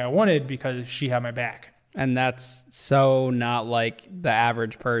do anything I wanted because she had my back. And that's so not like the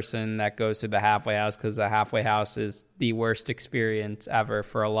average person that goes to the halfway house, because the halfway house is the worst experience ever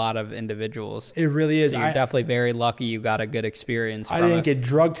for a lot of individuals. It really is. So you're definitely very lucky you got a good experience. I didn't get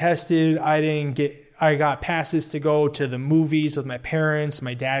drug tested. I I got passes to go to the movies with my parents.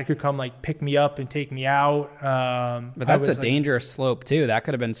 My dad could come like pick me up and take me out. But that's a dangerous slope too. That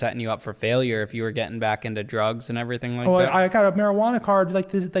could have been setting you up for failure if you were getting back into drugs and everything like that. I got a marijuana card like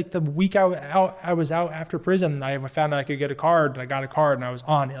the week I was out after prison. I found out I could get a card. I got a card and I was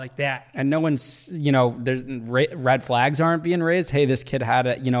on it like that. And no one's, there's red flags aren't being raised. Hey, this kid had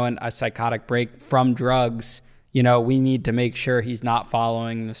a psychotic break from drugs. We need to make sure he's not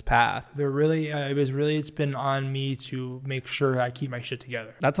following this path. It's been on me to make sure I keep my shit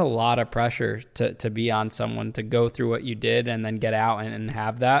together. That's a lot of pressure to be on someone to go through what you did and then get out and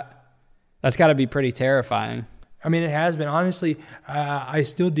have that. That's got to be pretty terrifying. I mean, it has been. Honestly, I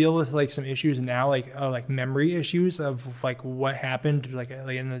still deal with like some issues now, like memory issues of like what happened like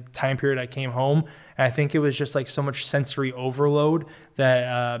in the time period I came home. And I think it was just like so much sensory overload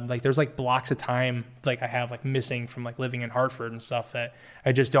that like there's like blocks of time like I have like missing from like living in Hartford and stuff that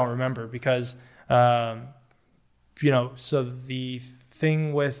I just don't remember because, so the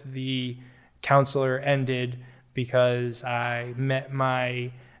thing with the counselor ended because I met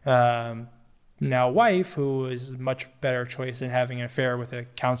my now wife, who is a much better choice than having an affair with a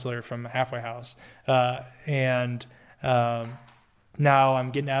counselor from a halfway house. And now I'm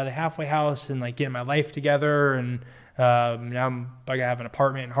getting out of the halfway house and like getting my life together. And now I have an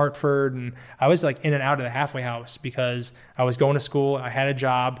apartment in Hartford. And I was like in and out of the halfway house because I was going to school, I had a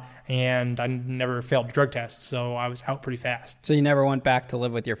job, and I never failed a drug test. So I was out pretty fast. So you never went back to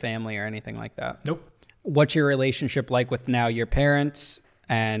live with your family or anything like that? Nope. What's your relationship like with now your parents?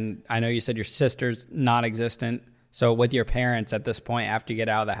 And I know you said your sister's non-existent. So with your parents at this point, after you get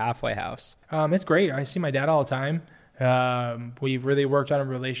out of the halfway house? It's great. I see my dad all the time. We've really worked on a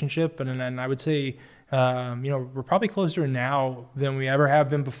relationship. And I would say, we're probably closer now than we ever have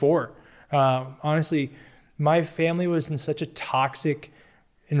been before. Honestly, my family was in such a toxic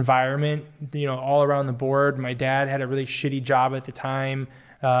environment, all around the board. My dad had a really shitty job at the time.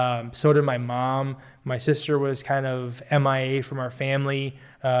 So did my mom. My sister was kind of MIA from our family.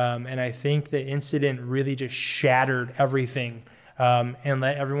 And I think the incident really just shattered everything and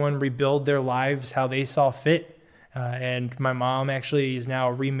let everyone rebuild their lives how they saw fit. And my mom actually is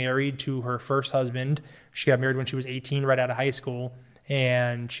now remarried to her first husband. She got married when she was 18, right out of high school.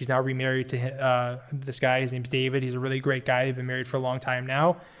 And she's now remarried to this guy. His name's David. He's a really great guy. They've been married for a long time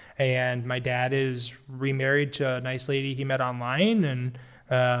now. And my dad is remarried to a nice lady he met online. And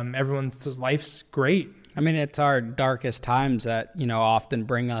everyone's life's great. I mean, it's our darkest times that, often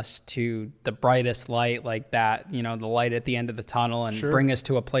bring us to the brightest light like that, the light at the end of the tunnel and bring us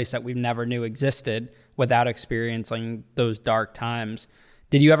to a place that we never knew existed without experiencing those dark times.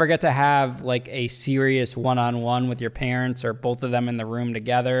 Did you ever get to have like a serious one-on-one with your parents or both of them in the room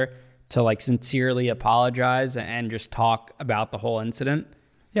together to like sincerely apologize and just talk about the whole incident?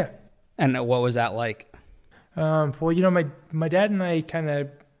 Yeah. And what was that like? Well, my dad and I kind of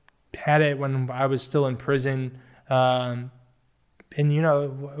had it when I was still in prison. And,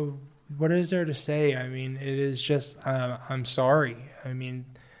 what is there to say? I mean, it is just, I'm sorry. I mean,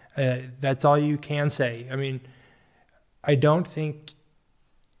 that's all you can say. I mean, I don't think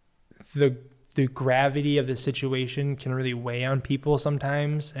the gravity of the situation can really weigh on people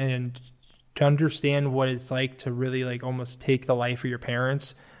sometimes. And to understand what it's like to really like almost take the life of your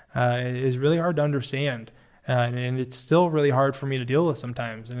parents is really hard to understand. And it's still really hard for me to deal with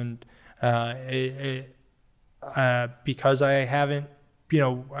sometimes. And because I haven't,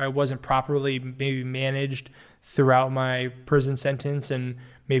 I wasn't properly maybe managed throughout my prison sentence, and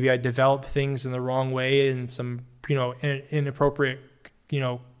maybe I developed things in the wrong way and some, inappropriate,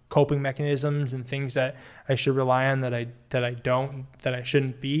 coping mechanisms and things that I should rely on that I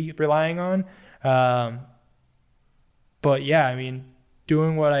shouldn't be relying on. But yeah, I mean,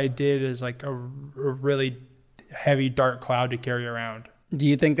 doing what I did is like a really heavy, dark cloud to carry around. Do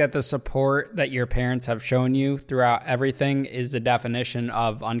you think that the support that your parents have shown you throughout everything is the definition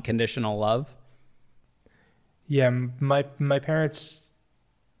of unconditional love? Yeah, my parents,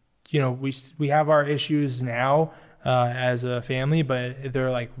 we have our issues now as a family, but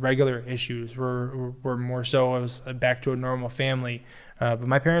they're like regular issues. We're more so as back to a normal family. But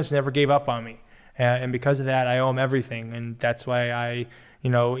my parents never gave up on me. And because of that, I owe them everything. And that's why I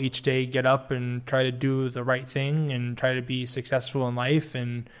each day get up and try to do the right thing and try to be successful in life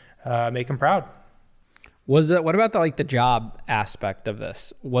and make them proud. What about the job aspect of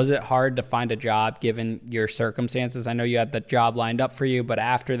this? Was it hard to find a job given your circumstances? I know you had the job lined up for you, but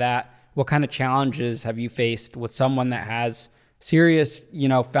after that, what kind of challenges have you faced with someone that has serious,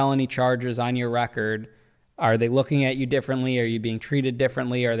 felony charges on your record? Are they looking at you differently? Are you being treated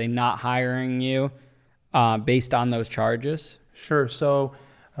differently? Are they not hiring you based on those charges? Sure. So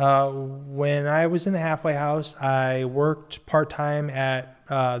When I was in the halfway house, I worked part-time at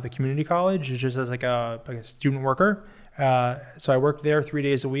the community college, just as like a student worker. So I worked there 3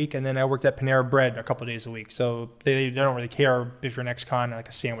 days a week, and then I worked at Panera Bread a couple of days a week. So they don't really care if you're an ex-con, like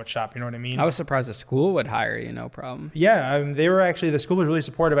a sandwich shop, you know what I mean? I was surprised the school would hire you, no problem. Yeah, the school was really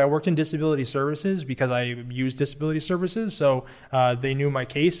supportive. I worked in disability services because I used disability services. So they knew my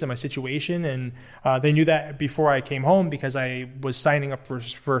case and my situation, and they knew that before I came home because I was signing up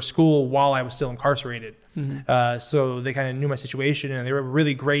for school while I was still incarcerated. Mm-hmm. So they kind of knew my situation, and they were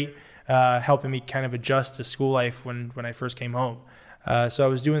really great helping me kind of adjust to school life when I first came home. So I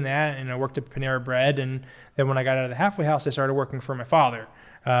was doing that, and I worked at Panera Bread, and then when I got out of the halfway house, I started working for my father.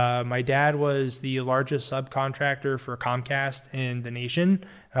 My dad was the largest subcontractor for Comcast in the nation,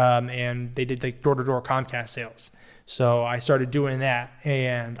 and they did like door-to-door Comcast sales. So I started doing that,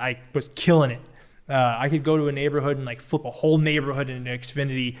 and I was killing it. I could go to a neighborhood and like flip a whole neighborhood into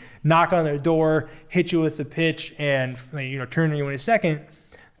Xfinity, knock on their door, hit you with the pitch, and turn you in a second.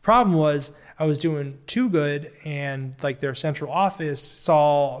 Problem was I was doing too good, and like their central office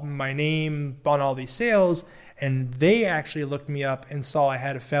saw my name on all these sales, and they actually looked me up and saw I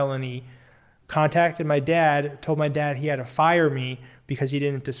had a felony, contacted my dad, told my dad he had to fire me because he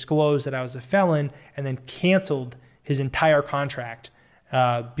didn't disclose that I was a felon, and then canceled his entire contract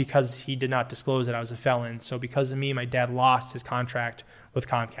because he did not disclose that I was a felon. So because of me, my dad lost his contract with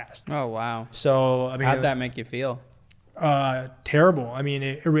Comcast. Oh, wow. So I mean, how'd that make you feel? Terrible. I mean,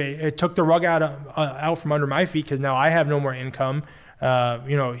 it took the rug out from under my feet because now I have no more income.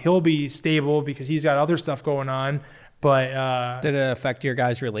 He'll be stable because he's got other stuff going on. But did it affect your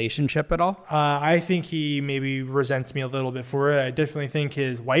guys' relationship at all? I think he maybe resents me a little bit for it. I definitely think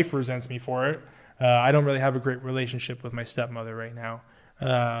his wife resents me for it. I don't really have a great relationship with my stepmother right now.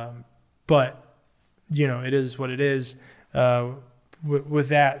 But it is what it is with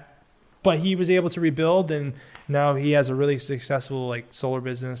that. But he was able to rebuild, and now he has a really successful like solar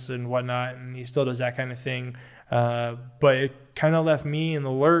business and whatnot, and he still does that kind of thing. But it kind of left me in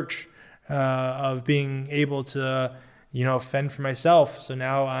the lurch of being able to, fend for myself. So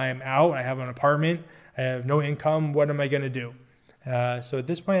now I'm out. I have an apartment. I have no income. What am I going to do? So at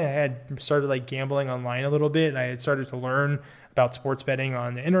this point, I had started like gambling online a little bit. I had started to learn about sports betting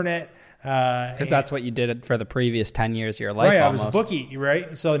on the internet. Because that's what you did for the previous 10 years of your life. Right, almost. I was a bookie,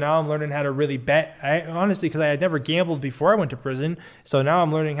 right? So now I'm learning how to really bet. Honestly, because I had never gambled before I went to prison. So now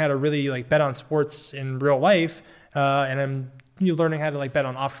I'm learning how to really like bet on sports in real life. And I'm learning how to like bet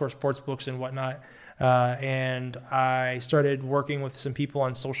on offshore sports books and whatnot. And I started working with some people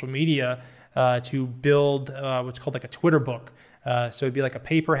on social media to build what's called like a Twitter book. So it'd be like a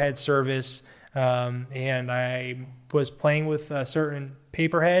paperhead service. And I was playing with a certain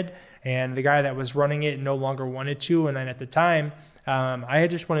paperhead, and the guy that was running it no longer wanted to. And then at the time, I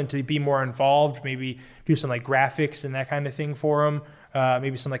had just wanted to be more involved, maybe do some like graphics and that kind of thing for him,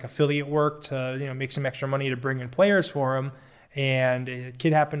 maybe some like affiliate work to make some extra money to bring in players for him. And a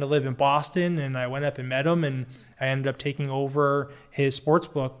kid happened to live in Boston, and I went up and met him, and I ended up taking over his sports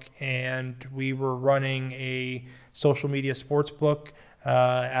book, and we were running a social media sports book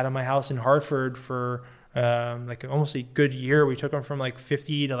out of my house in Hartford for like almost a good year. We took them from like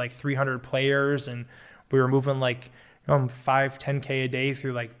 50 to like 300 players, and we were moving like 5-10K a day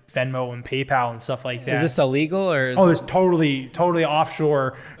through like Venmo and PayPal and stuff like that. Is this illegal or? It's totally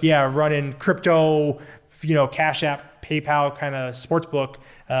offshore. Yeah, running crypto, Cash App, PayPal kind of sports book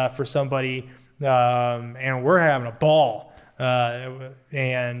for somebody, and we're having a ball.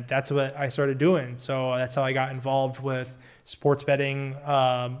 And that's what I started doing. So that's how I got involved with sports betting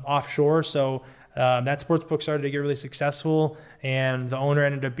offshore. So that sports book started to get really successful, and the owner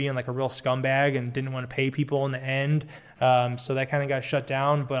ended up being like a real scumbag and didn't want to pay people in the end. So that kind of got shut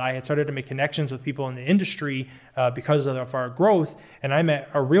down. But I had started to make connections with people in the industry because of our growth, and I met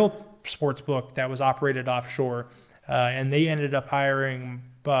a real sports book that was operated offshore, and they ended up hiring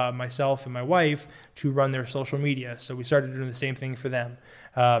myself and my wife to run their social media. So we started doing the same thing for them.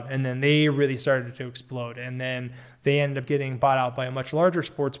 And then they really started to explode. And then they ended up getting bought out by a much larger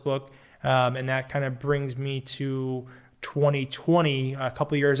sports book. And that kind of brings me to 2020, a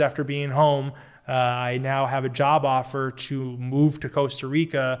couple of years after being home. I now have a job offer to move to Costa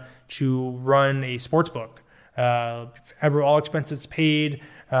Rica to run a sports book. All expenses paid,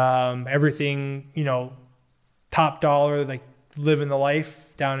 everything, top dollar, like living the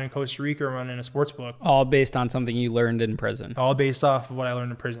life down in Costa Rica running a sports book. All based on something you learned in prison. All based off of what I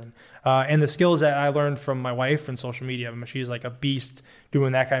learned in prison. And the skills that I learned from my wife in social media. She's like a beast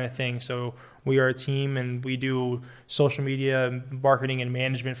doing that kind of thing. So we are a team, and we do social media marketing and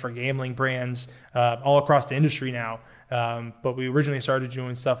management for gambling brands all across the industry now. But we originally started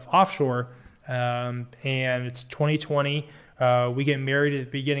doing stuff offshore, and it's 2020. We get married at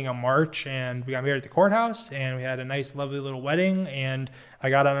the beginning of March, and we got married at the courthouse, and we had a nice, lovely little wedding, and I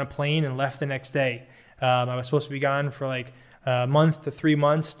got on a plane and left the next day. I was supposed to be gone for like a month to 3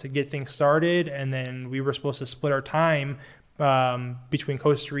 months to get things started, and then we were supposed to split our time between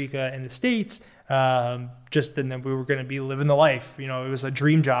Costa Rica and the States, just then we were going to be living the life. It was a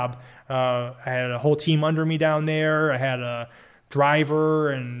dream job. I had a whole team under me down there. I had a driver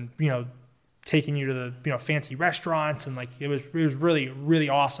and, taking you to the, fancy restaurants, and like, it was really, really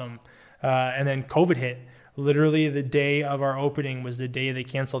awesome. And then COVID hit. Literally the day of our opening was the day they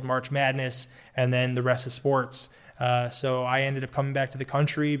canceled March Madness, and then the rest of sports. So I ended up coming back to the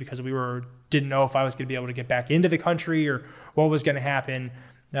country because didn't know if I was going to be able to get back into the country or what was going to happen.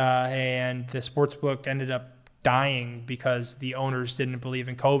 And the sports book ended up dying because the owners didn't believe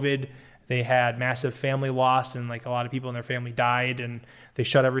in COVID. They had massive family loss, and like a lot of people in their family died, and they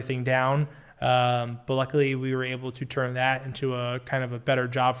shut everything down. But luckily we were able to turn that into a kind of a better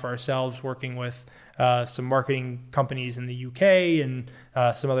job for ourselves, working with some marketing companies in the UK and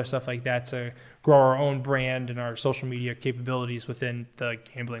some other stuff like that to grow our own brand and our social media capabilities within the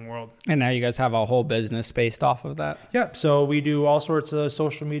gambling world. And now you guys have a whole business based off of that? Yep. So we do all sorts of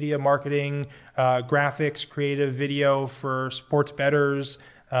social media marketing, graphics, creative video for sports bettors,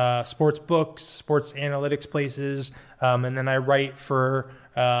 sports books, sports analytics places. And then I write for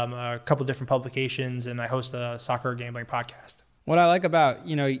a couple different publications, and I host a soccer gambling podcast. What I like about,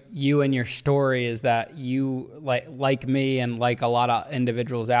 you and your story is that you, like me and like a lot of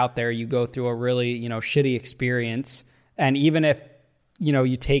individuals out there, you go through a really, shitty experience. And even if,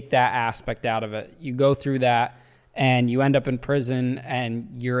 you take that aspect out of it, you go through that and you end up in prison,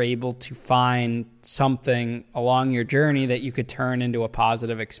 and you're able to find something along your journey that you could turn into a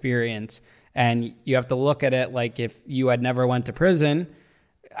positive experience. And you have to look at it like, if you had never went to prison,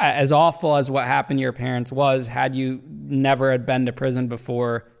 as awful as what happened to your parents was, had you never had been to prison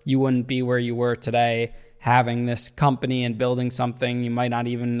before, you wouldn't be where you were today, having this company and building something. You might not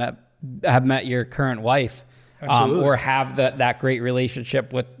even have met your current wife, or have that great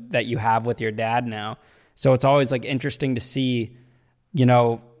relationship that you have with your dad now. So it's always like interesting to see,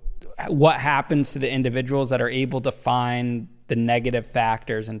 what happens to the individuals that are able to find the negative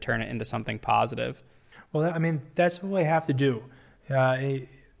factors and turn it into something positive. Well, that's what I have to do. I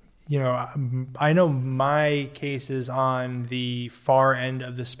know my case is on the far end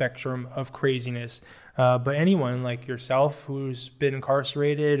of the spectrum of craziness, but anyone like yourself who's been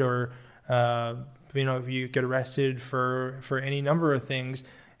incarcerated, or if you get arrested for any number of things,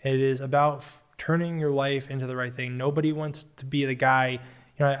 it is about turning your life into the right thing. Nobody wants to be the guy.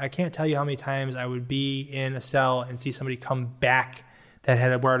 I can't tell you how many times I would be in a cell and see somebody come back that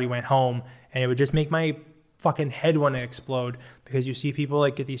had already went home, and it would just make my fucking head want to explode, because you see people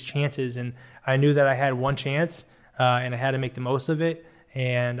like get these chances, and I knew that I had one chance, and I had to make the most of it,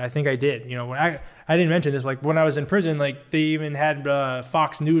 and I think I did. When I didn't mention this, like when I was in prison, like they even had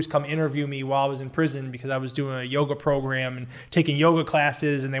Fox News come interview me while I was in prison, because I was doing a yoga program and taking yoga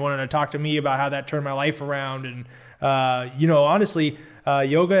classes, and they wanted to talk to me about how that turned my life around. And honestly,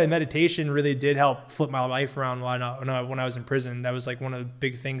 yoga and meditation really did help flip my life around when I was in prison. That was like one of the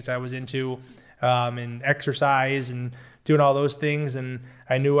big things I was into. And exercise and doing all those things. And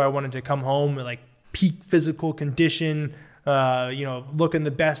I knew I wanted to come home with like peak physical condition, looking the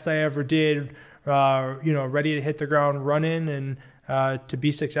best I ever did, ready to hit the ground running, and to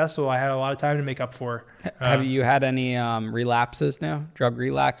be successful. I had a lot of time to make up for. Have you had any relapses now, drug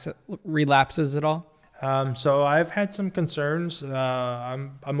relapses at all? So I've had some concerns.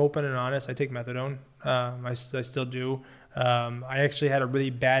 I'm open and honest. I take methadone. I still do. I actually had a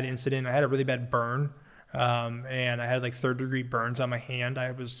really bad incident. I had a really bad burn, and I had like 3rd-degree burns on my hand.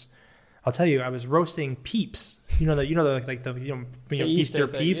 I'll tell you, I was roasting Peeps. The Easter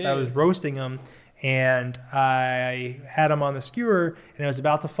Peeps. Yeah. I was roasting them, and I had them on the skewer, and it was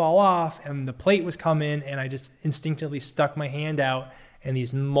about to fall off, and the plate was coming, and I just instinctively stuck my hand out, and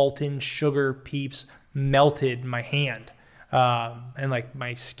these molten sugar Peeps melted my hand, and like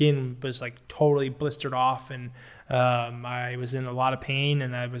my skin was like totally blistered off, and I was in a lot of pain,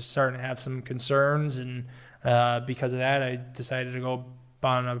 and I was starting to have some concerns, and because of that, I decided to go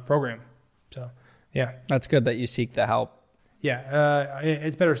on a program. So, yeah. That's good that you seek the help. Yeah,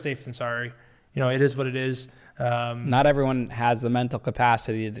 it's better safe than sorry. It is what it is. Not everyone has the mental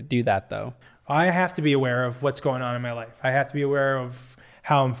capacity to do that, though. I have to be aware of what's going on in my life. I have to be aware of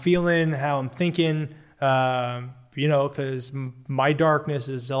how I'm feeling, how I'm thinking, because my darkness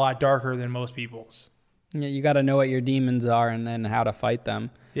is a lot darker than most people's. Yeah, you got to know what your demons are and then how to fight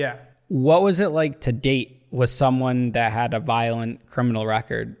them. Yeah. What was it like to date with someone that had a violent criminal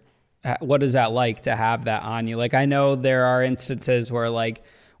record? What is that like to have that on you? Like, I know there are instances where like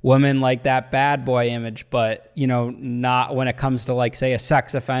women like that bad boy image, but not when it comes to like, say, a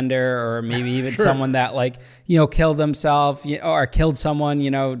sex offender or maybe even Sure. someone that like, killed themselves or killed someone,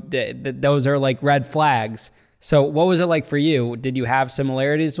 those are like red flags. So what was it like for you? Did you have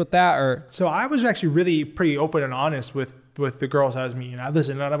similarities with that, or? So I was actually really pretty open and honest with the girls I was meeting.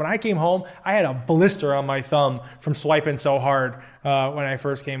 Listen, when I came home, I had a blister on my thumb from swiping so hard when I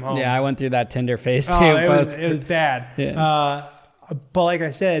first came home. Yeah, I went through that Tinder phase too. Oh, it was bad. Yeah. But like I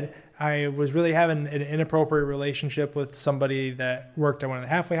said, I was really having an inappropriate relationship with somebody that worked at one of the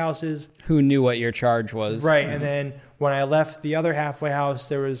halfway houses. Who knew what your charge was. Right. And then when I left the other halfway house,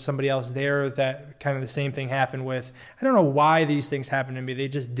 there was somebody else there that kind of the same thing happened with. I don't know why these things happened to me. They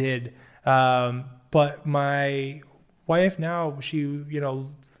just did. But my wife now, she's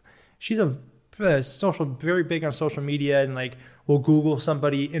very big on social media, and like will Google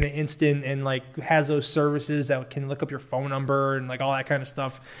somebody in an instant, and like has those services that can look up your phone number and like all that kind of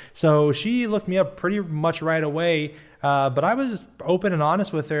stuff. So she looked me up pretty much right away. But I was open and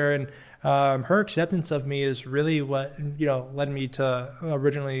honest with her, and her acceptance of me is really what led me to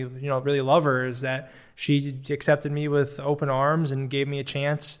originally really love her. Is that she accepted me with open arms and gave me a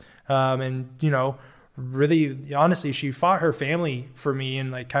chance, and really honestly, she fought her family for me,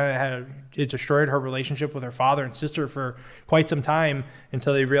 and like it destroyed her relationship with her father and sister for quite some time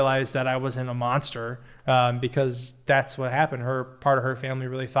until they realized that I wasn't a monster, because that's what happened. Part of her family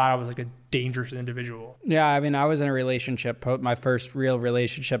really thought I was like a dangerous individual. Yeah, I mean, I was in a relationship, my first real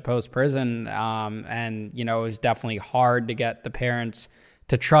relationship post-prison, and it was definitely hard to get the parents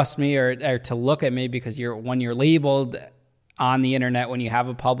to trust me or to look at me, because when you're labeled on the internet, when you have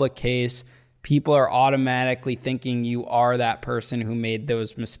a public case, people are automatically thinking you are that person who made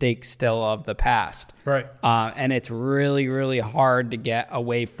those mistakes still of the past. Right. And it's really, really hard to get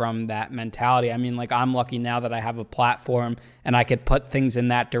away from that mentality. I mean, like, I'm lucky now that I have a platform and I could put things in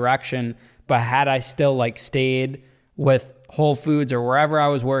that direction. But had I still like stayed with Whole Foods or wherever I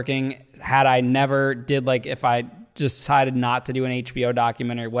was working, had I never did, like, if I decided not to do an HBO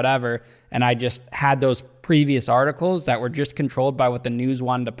documentary or whatever, and I just had those previous articles that were just controlled by what the news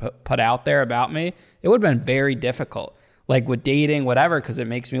wanted to put out there about me, it would have been very difficult, like with dating, whatever, because it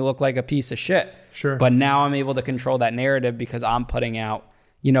makes me look like a piece of shit. Sure. But now I'm able to control that narrative because I'm putting out,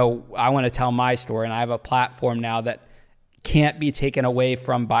 I want to tell my story, and I have a platform now that can't be taken away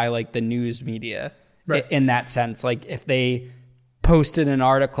from by like the news media. Right. In that sense. Like, if they posted an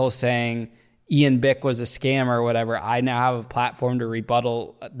article saying Ian Bick was a scam or whatever, I now have a platform to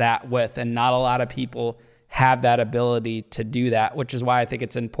rebuttal that with, and not a lot of people have that ability to do that, which is why I think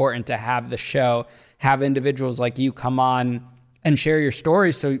it's important to have the show, have individuals like you come on and share your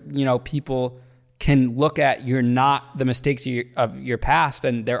story, so people can look at not the mistakes of your past,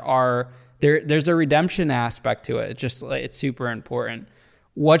 and there's a redemption aspect to it. It's super important.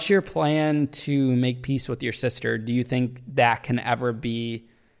 What's your plan to make peace with your sister? Do you think that can ever be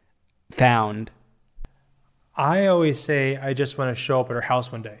found? I always say I just want to show up at her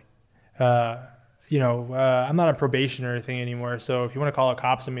house one day. I'm not on probation or anything anymore, so if you want to call the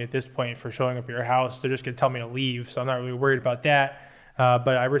cops on me at this point for showing up at your house, they're just going to tell me to leave, so I'm not really worried about that. But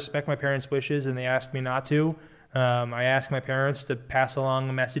I respect my parents' wishes, and they asked me not to. I asked my parents to pass along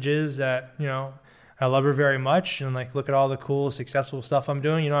the messages that, I love her very much, and like, look at all the cool, successful stuff I'm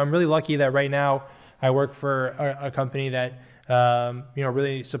doing. I'm really lucky that right now I work for a company that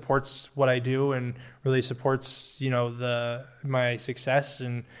really supports what I do and really supports, my success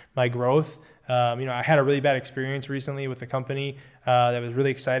and my growth. I had a really bad experience recently with a company that was really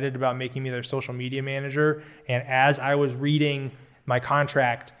excited about making me their social media manager. And as I was reading my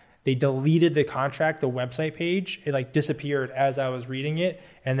contract, they deleted the contract, the website page. It like disappeared as I was reading it.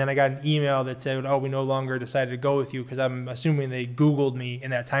 And then I got an email that said, we no longer decided to go with you, because I'm assuming they Googled me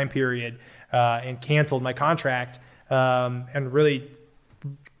in that time period and canceled my contract. And really,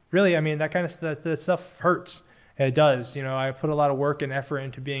 I mean, that kind of that stuff hurts. It does. I put a lot of work and effort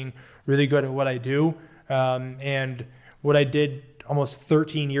into being really good at what I do. And what I did almost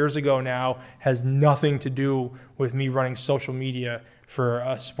 13 years ago now has nothing to do with me running social media for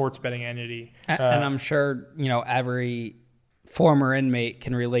a sports betting entity. And I'm sure, every former inmate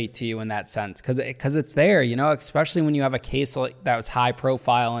can relate to you in that sense, because it's there, especially when you have a case that was high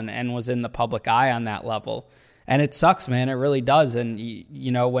profile and was in the public eye on that level. And it sucks, man. It really does. And,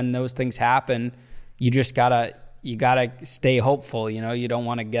 when those things happen, you just gotta stay hopeful. You don't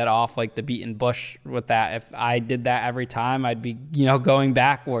want to get off like the beaten bush with that. If I did that every time, I'd be, going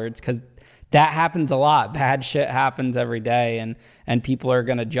backwards, because that happens a lot. Bad shit happens every day, and people are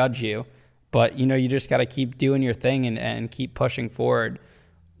going to judge you. but you just got to keep doing your thing and keep pushing forward.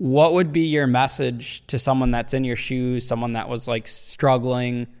 What would be your message to someone that's in your shoes, someone that was like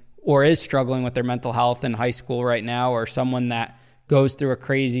struggling or is struggling with their mental health in high school right now, or someone that goes through a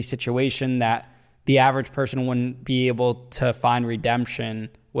crazy situation that the average person wouldn't be able to find redemption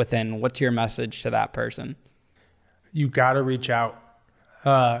within? What's your message to that person? You got to reach out.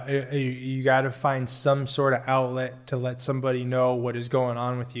 You got to find some sort of outlet to let somebody know what is going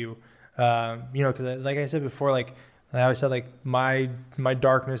on with you. Because like I said before, like I always said, like my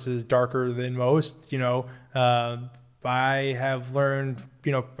darkness is darker than most. I have learned,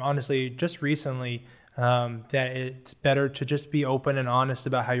 honestly, just recently, that it's better to just be open and honest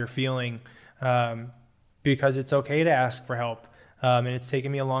about how you're feeling, because it's okay to ask for help. And it's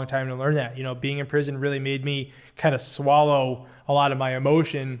taken me a long time to learn that. Being in prison really made me kind of swallow a lot of my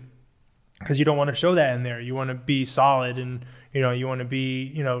emotion, because you don't want to show that in there. You want to be solid, and you want to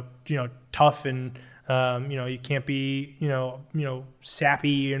be tough, and you can't be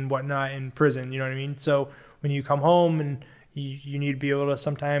sappy and whatnot in prison. You know what I mean? So when you come home, and you need to be able to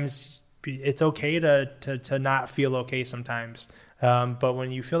sometimes it's okay to not feel okay sometimes. But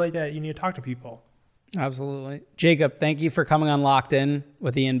when you feel like that, you need to talk to people. Absolutely. Jacob, thank you for coming on Locked In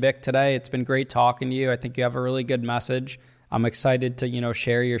with Ian Bick today. It's been great talking to you. I think you have a really good message. I'm excited to,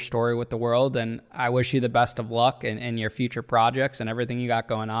 share your story with the world, and I wish you the best of luck in your future projects and everything you got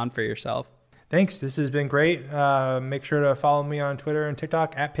going on for yourself. Thanks. This has been great. Make sure to follow me on Twitter and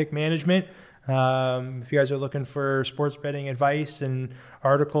TikTok at Pick Management. If you guys are looking for sports betting advice and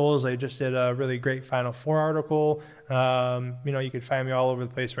articles, I just did a really great Final Four article. You can find me all over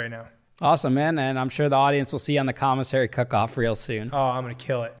the place right now. Awesome, man. And I'm sure the audience will see you on the commissary cook-off real soon. Oh, I'm going to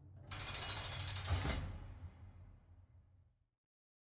kill it.